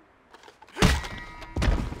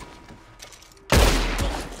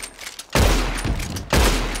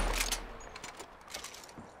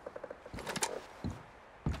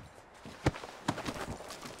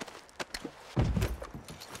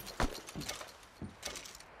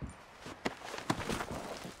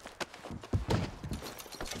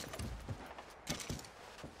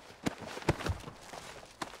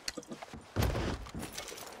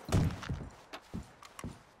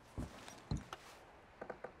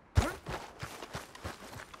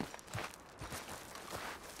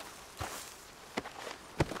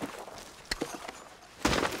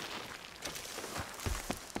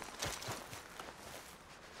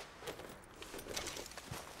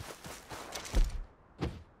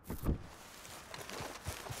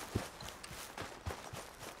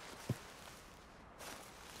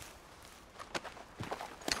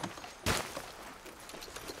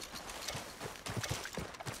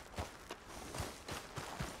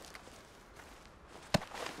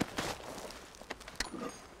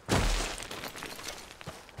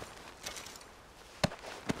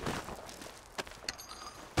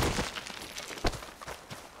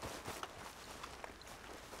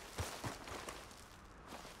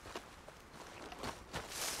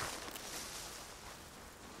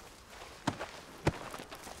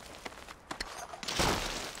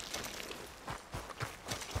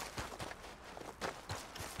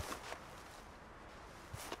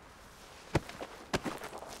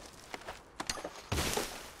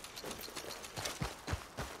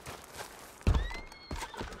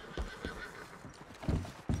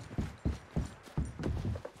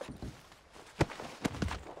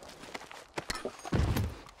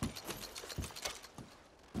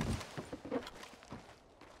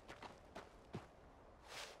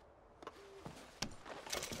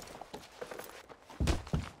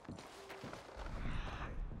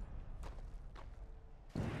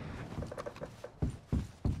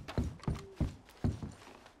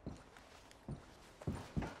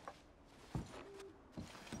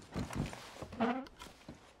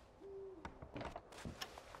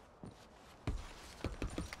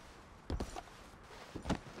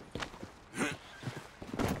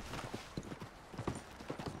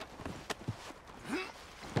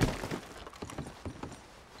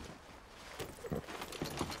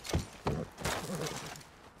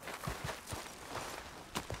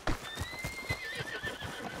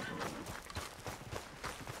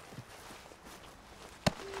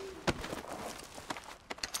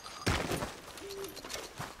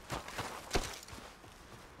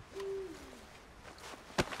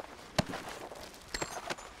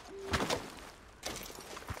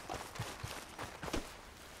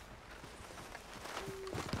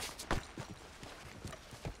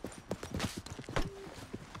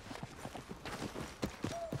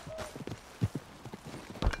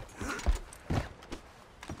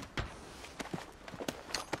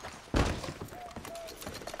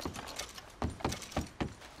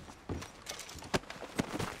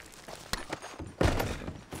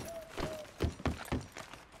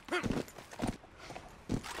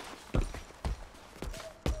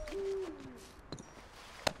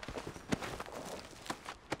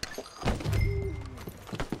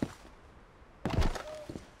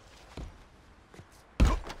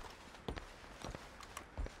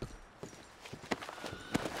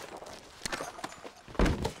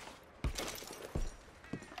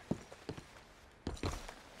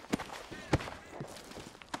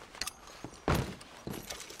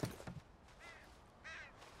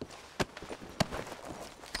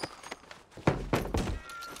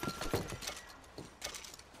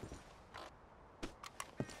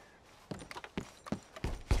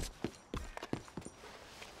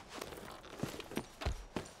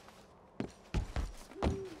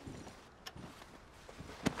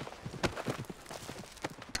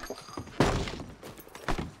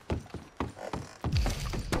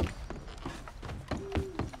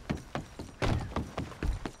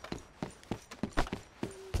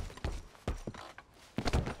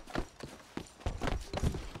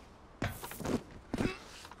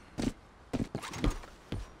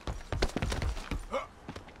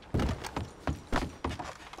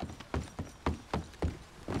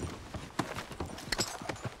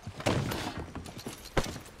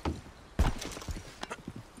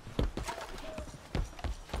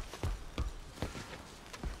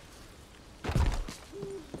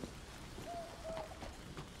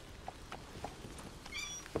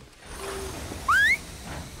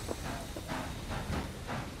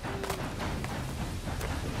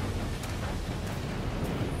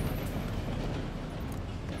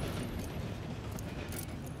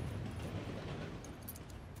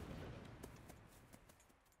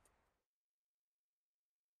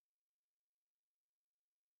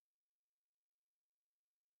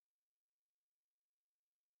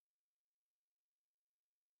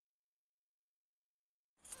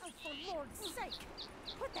 For Lord's sake,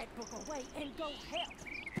 put that book away and go help.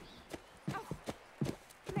 Oh,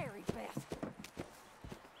 Mary Beth.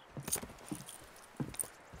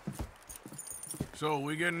 So,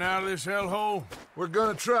 we getting out of this hellhole? We're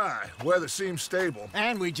gonna try. Weather seems stable.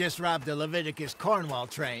 And we just robbed the Leviticus Cornwall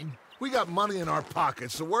train. We got money in our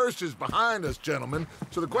pockets. The worst is behind us, gentlemen.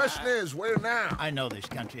 So the question is, where now? I know this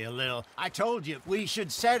country a little. I told you, we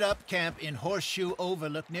should set up camp in Horseshoe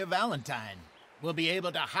Overlook near Valentine. We'll be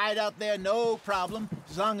able to hide out there, no problem,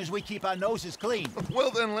 as long as we keep our noses clean. Well,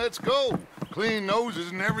 then let's go. Clean noses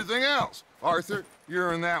and everything else. Arthur,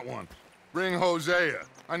 you're in that one. Bring Hosea.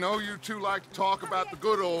 I know you two like to talk about the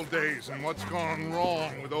good old days and what's gone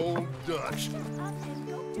wrong with old Dutch.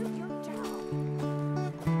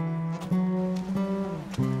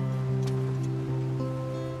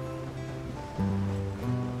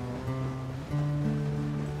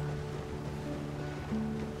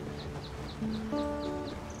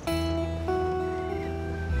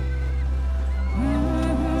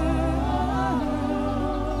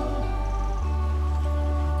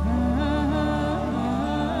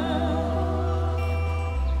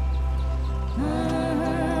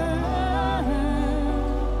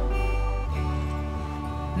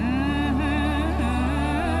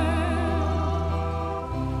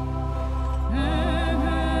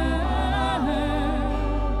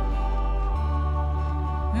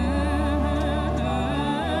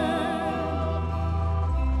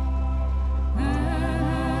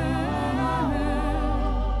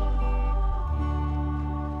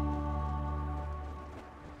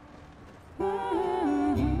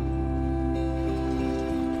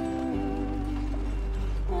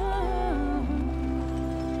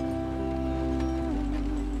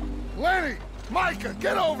 Micah,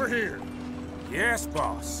 get over here! Yes,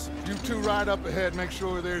 boss. You two ride up ahead, make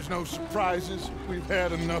sure there's no surprises. We've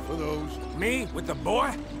had enough of those. Me? With the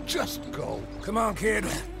boy? Just go. Come on, kid.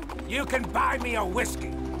 You can buy me a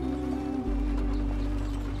whiskey.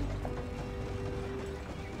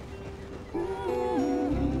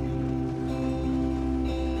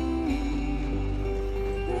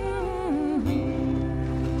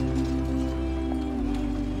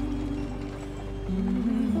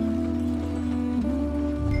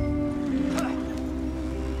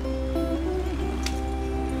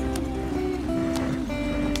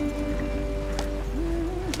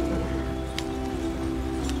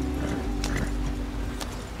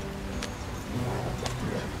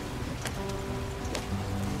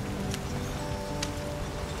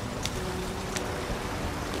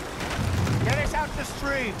 The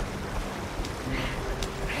stream.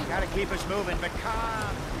 Gotta keep us moving, but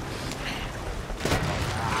calm.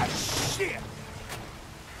 Ah, shit!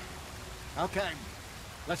 Okay,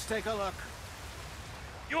 let's take a look.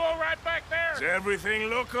 You all right back there? Does everything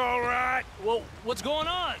look all right? Well, what's going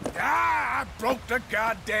on? Ah, I broke the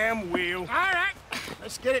goddamn wheel. All right,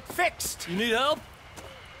 let's get it fixed. You need help?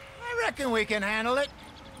 I reckon we can handle it.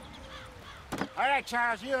 All right,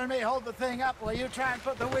 Charles, you and me hold the thing up while you try and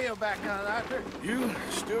put the wheel back on, Arthur. You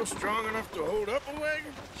still strong enough to hold up a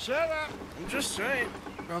wagon? Shut up. I'm just saying.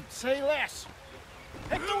 Don't say less.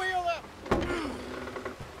 Pick the wheel up.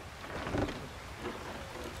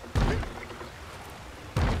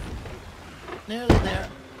 Nearly there.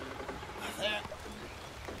 There.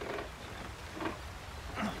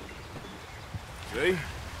 See?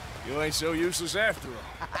 You ain't so useless after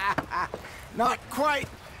all. Not quite.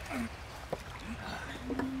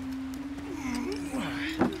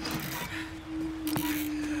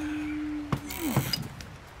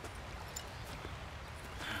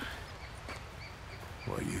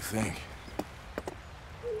 What do you think?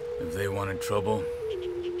 If they wanted trouble,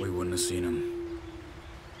 we wouldn't have seen them.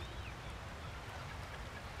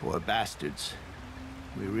 Poor bastards.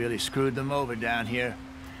 We really screwed them over down here.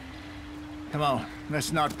 Come on,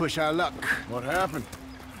 let's not push our luck. What happened?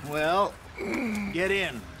 Well, get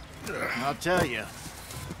in. I'll tell you.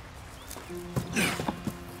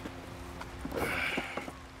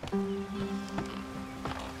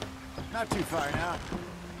 Not too far now.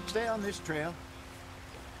 Stay on this trail.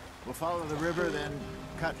 We'll follow the river, then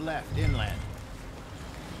cut left inland.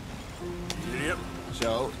 Yep.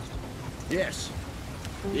 So, yes,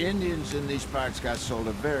 the Indians in these parts got sold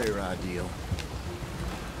a very raw deal.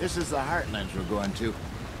 This is the heartlands we're going to.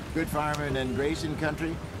 Good farming and grazing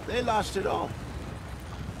country, they lost it all.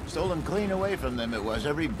 Stolen clean away from them it was,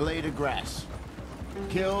 every blade of grass.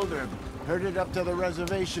 Killed or herded up to the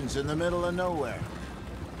reservations in the middle of nowhere.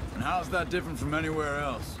 And how's that different from anywhere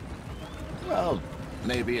else? Well,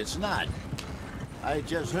 maybe it's not. I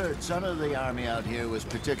just heard some of the army out here was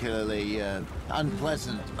particularly,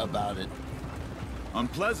 unpleasant about it.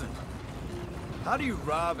 Unpleasant? How do you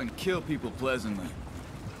rob and kill people pleasantly?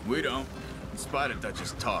 We don't, in spite of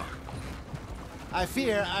Dutch's talk. I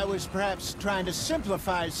fear I was perhaps trying to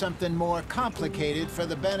simplify something more complicated for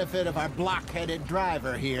the benefit of our block-headed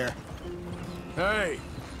driver here. Hey,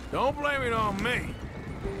 don't blame it on me.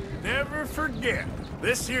 Never forget,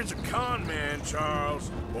 this here's a con man,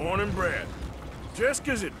 Charles, born and bred. Just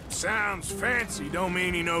 'cause it sounds fancy don't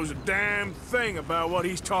mean he knows a damn thing about what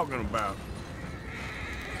he's talking about.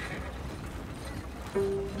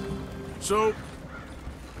 So,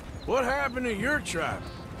 what happened to your tribe?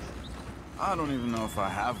 I don't even know if I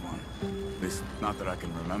have one. At least, not that I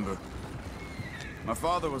can remember. My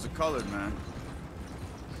father was a colored man.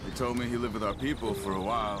 He told me he lived with our people for a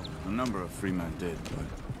while. A number of free men did, but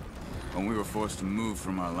when we were forced to move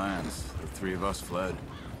from our lands, the three of us fled.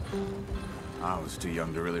 I was too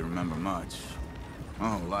young to really remember much. My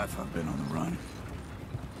whole life I've been on the run.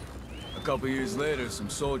 A couple years later, some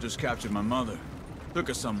soldiers captured my mother. Took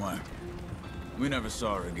her somewhere. We never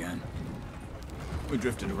saw her again. We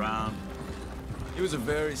drifted around. He was a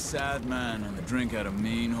very sad man, and the drink had a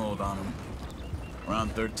mean hold on him.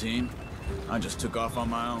 Around 13, I just took off on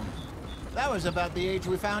my own. That was about the age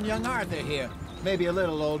we found young Arthur here. Maybe a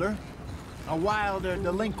little older. A wilder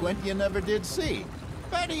delinquent you never did see.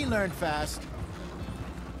 But he learned fast.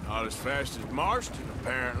 Not as fast as Marston,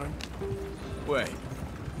 apparently. Wait,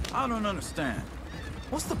 I don't understand.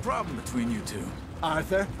 What's the problem between you two?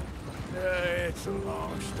 Arthur? It's a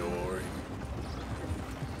long story.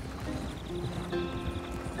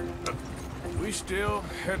 We still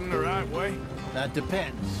heading the right way? That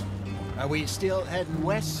depends. Are we still heading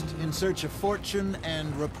west in search of fortune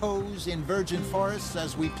and repose in virgin forests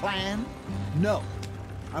as we planned? No.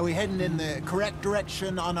 Are we heading in the correct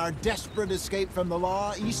direction on our desperate escape from the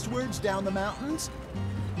law eastwards down the mountains?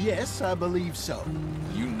 Yes, I believe so.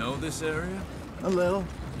 You know this area? A little.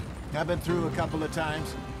 I've been through a couple of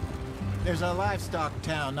times. There's a livestock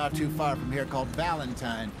town not too far from here called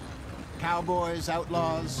Valentine. Cowboys,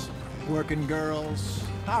 outlaws, working girls,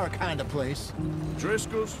 our kind of place.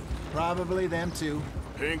 Driscoll's? Probably them too.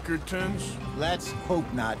 Pinkertons? Let's hope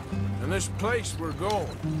not. And this place we're going.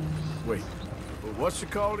 Wait, what's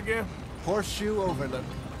it called again? Horseshoe Overlook.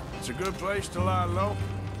 It's a good place to lie low?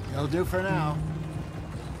 It'll do for now.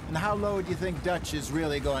 And how low do you think Dutch is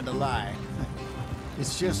really going to lie?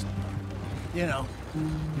 It's just, you know,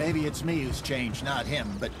 maybe it's me who's changed, not him,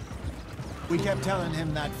 but we kept telling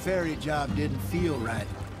him that ferry job didn't feel right.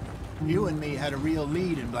 You and me had a real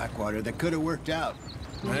lead in Blackwater that could have worked out.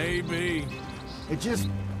 Maybe. It just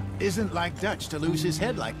isn't like Dutch to lose his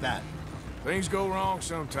head like that. Things go wrong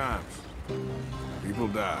sometimes. People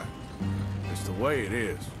die. It's the way it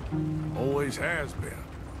is. Always has been.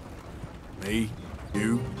 Me,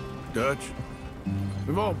 you, Dutch.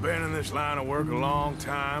 We've all been in this line of work a long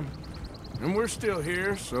time. And we're still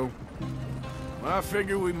here, so... I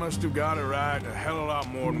figure we must have got it right a hell of a lot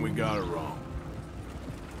more than we got it wrong.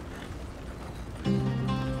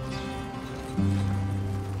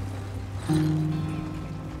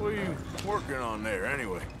 What are you working on there,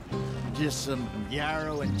 anyway? Just some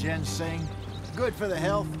yarrow and ginseng. Good for the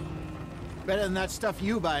health. Better than that stuff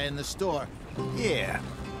you buy in the store. Yeah,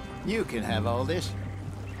 you can have all this.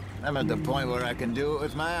 I'm at the point where I can do it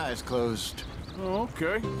with my eyes closed. Oh,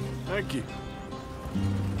 okay. Thank you.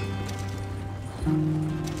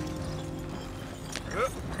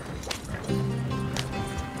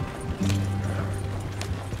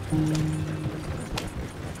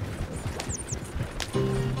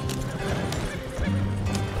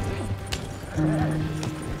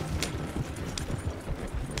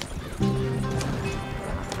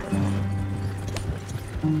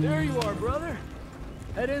 There you are, brother.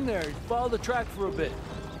 Head in there. Follow the track for a bit.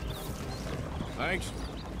 Thanks.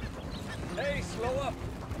 Hey, slow up.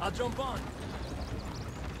 I'll jump on.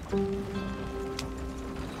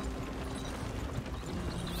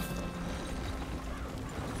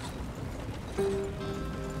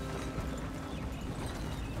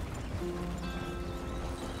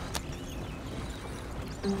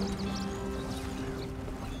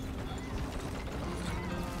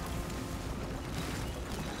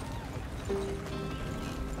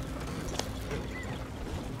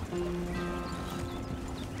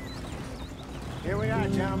 Here we are,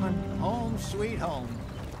 gentlemen. Home sweet home.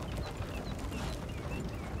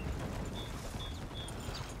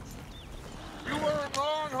 You weren't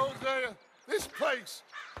wrong, Hosea. This place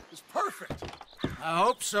is perfect. I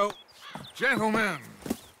hope so. Gentlemen,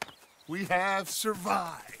 we have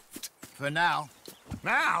survived. For now.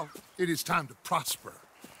 Now, it is time to prosper.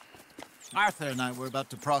 Arthur and I were about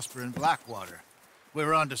to prosper in Blackwater. We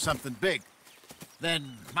were onto something big.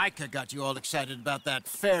 Then Micah got you all excited about that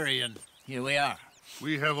ferry, and here we are.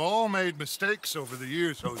 We have all made mistakes over the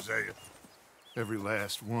years, Hosea. Every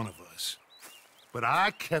last one of us. But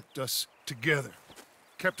I kept us together.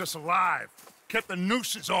 Kept us alive. Kept the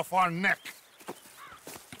nooses off our neck.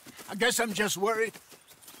 I guess I'm just worried.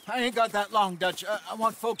 I ain't got that long, Dutch. I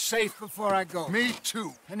want folks safe before I go. Me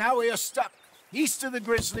too. And now we are stuck, east of the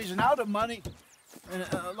Grizzlies and out of money, and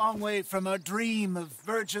a long way from our dream of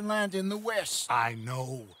virgin land in the west. I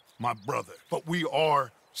know, my brother, but we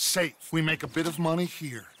are safe. We make a bit of money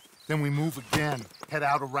here, then we move again, head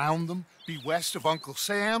out around them, be west of Uncle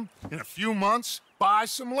Sam, in a few months, buy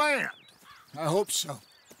some land. I hope so.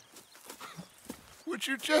 Would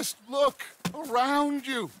you just look around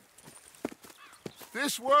you?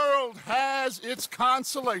 This world has its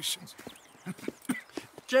consolations.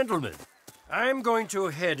 Gentlemen, I'm going to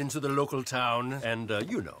head into the local town and,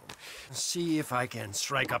 you know, see if I can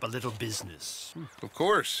strike up a little business. Of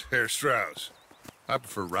course, Herr Strauss. I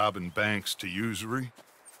prefer robbing banks to usury.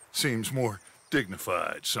 Seems more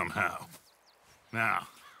dignified somehow. Now,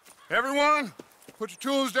 everyone, put your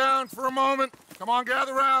tools down for a moment. Come on,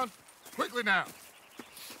 gather round. Quickly now.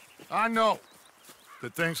 I know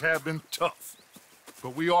that things have been tough,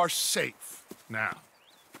 but we are safe now,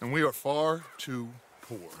 and we are far too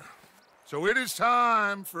poor. So it is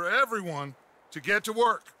time for everyone to get to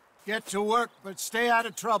work. Get to work, but stay out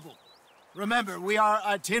of trouble. Remember, we are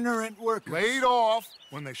itinerant workers. Laid off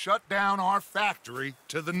when they shut down our factory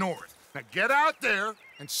to the north. Now get out there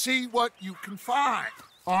and see what you can find.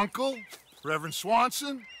 Uncle, Reverend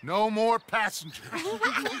Swanson, no more passengers.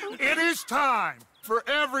 It is time for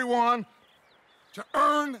everyone to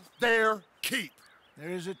earn their keep.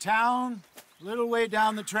 There is a town a little way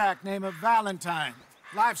down the track named Valentine.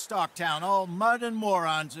 Livestock town, all mud and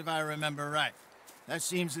morons, if I remember right. That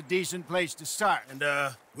seems a decent place to start. And,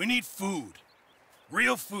 we need food.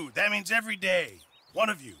 Real food. That means every day. One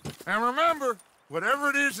of you. And remember, whatever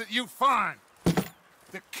it is that you find,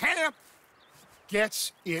 the camp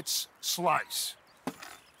gets its slice.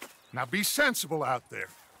 Now be sensible out there.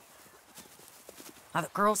 Now, the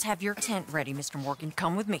girls have your tent ready, Mr. Morgan.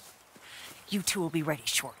 Come with me. You two will be ready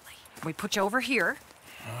shortly. We put you over here.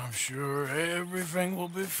 I'm sure everything will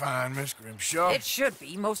be fine, Miss Grimshaw. It should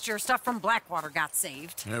be. Most of your stuff from Blackwater got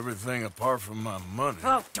saved. Everything apart from my money.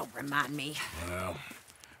 Oh, don't remind me. Well,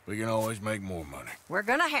 we can always make more money. We're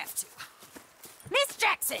gonna have to. Miss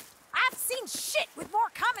Jackson, I've seen shit with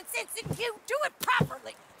more common sense than you. Do it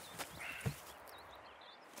properly.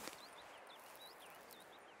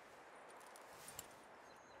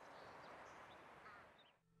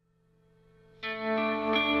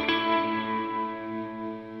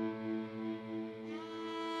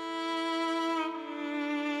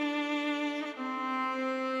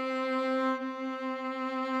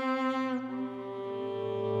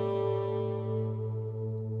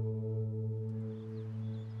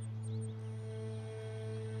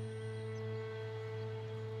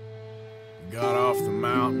 Got off the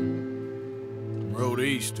mountain, rode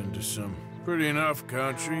east into some pretty enough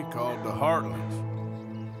country called the Heartlands.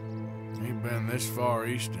 Ain't been this far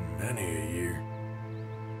east in many a year.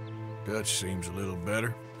 Dutch seems a little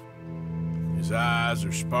better. His eyes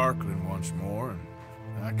are sparkling once more,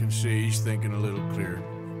 and I can see he's thinking a little clearer.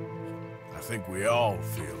 I think we all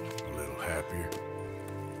feel a little happier,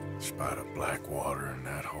 in spite of Blackwater and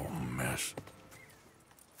that whole mess.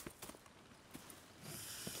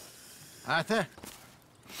 Arthur?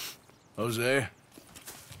 Jose?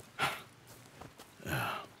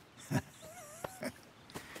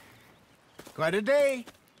 Quite a day.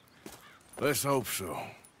 Let's hope so.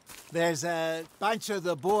 There's a bunch of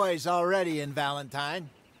the boys already in Valentine.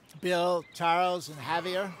 Bill, Charles, and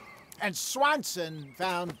Javier. And Swanson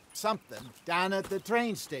found something down at the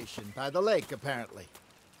train station by the lake, apparently.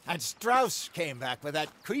 And Strauss came back with that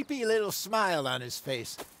creepy little smile on his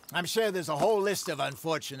face. I'm sure there's a whole list of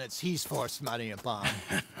unfortunates he's forced money upon.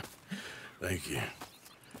 Thank you.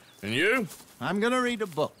 And you? I'm gonna read a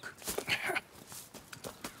book.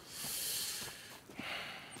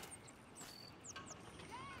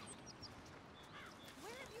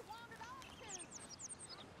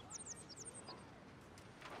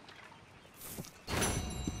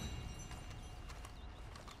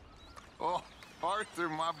 Oh, Arthur,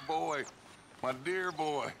 my boy. My dear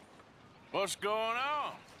boy. What's going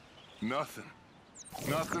on? Nothing.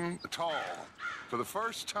 Nothing at all. For the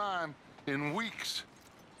first time in weeks,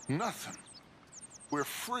 nothing. We're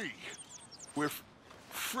free. We're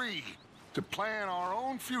free to plan our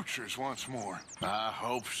own futures once more. I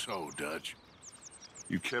hope so, Dutch.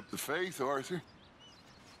 You kept the faith, Arthur.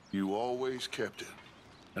 You always kept it.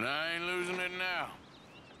 And I ain't losing it now.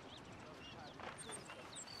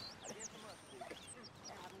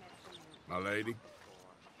 my lady.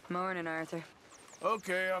 Morning, Arthur.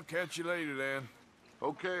 Okay, I'll catch you later then.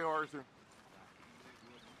 Okay, Arthur.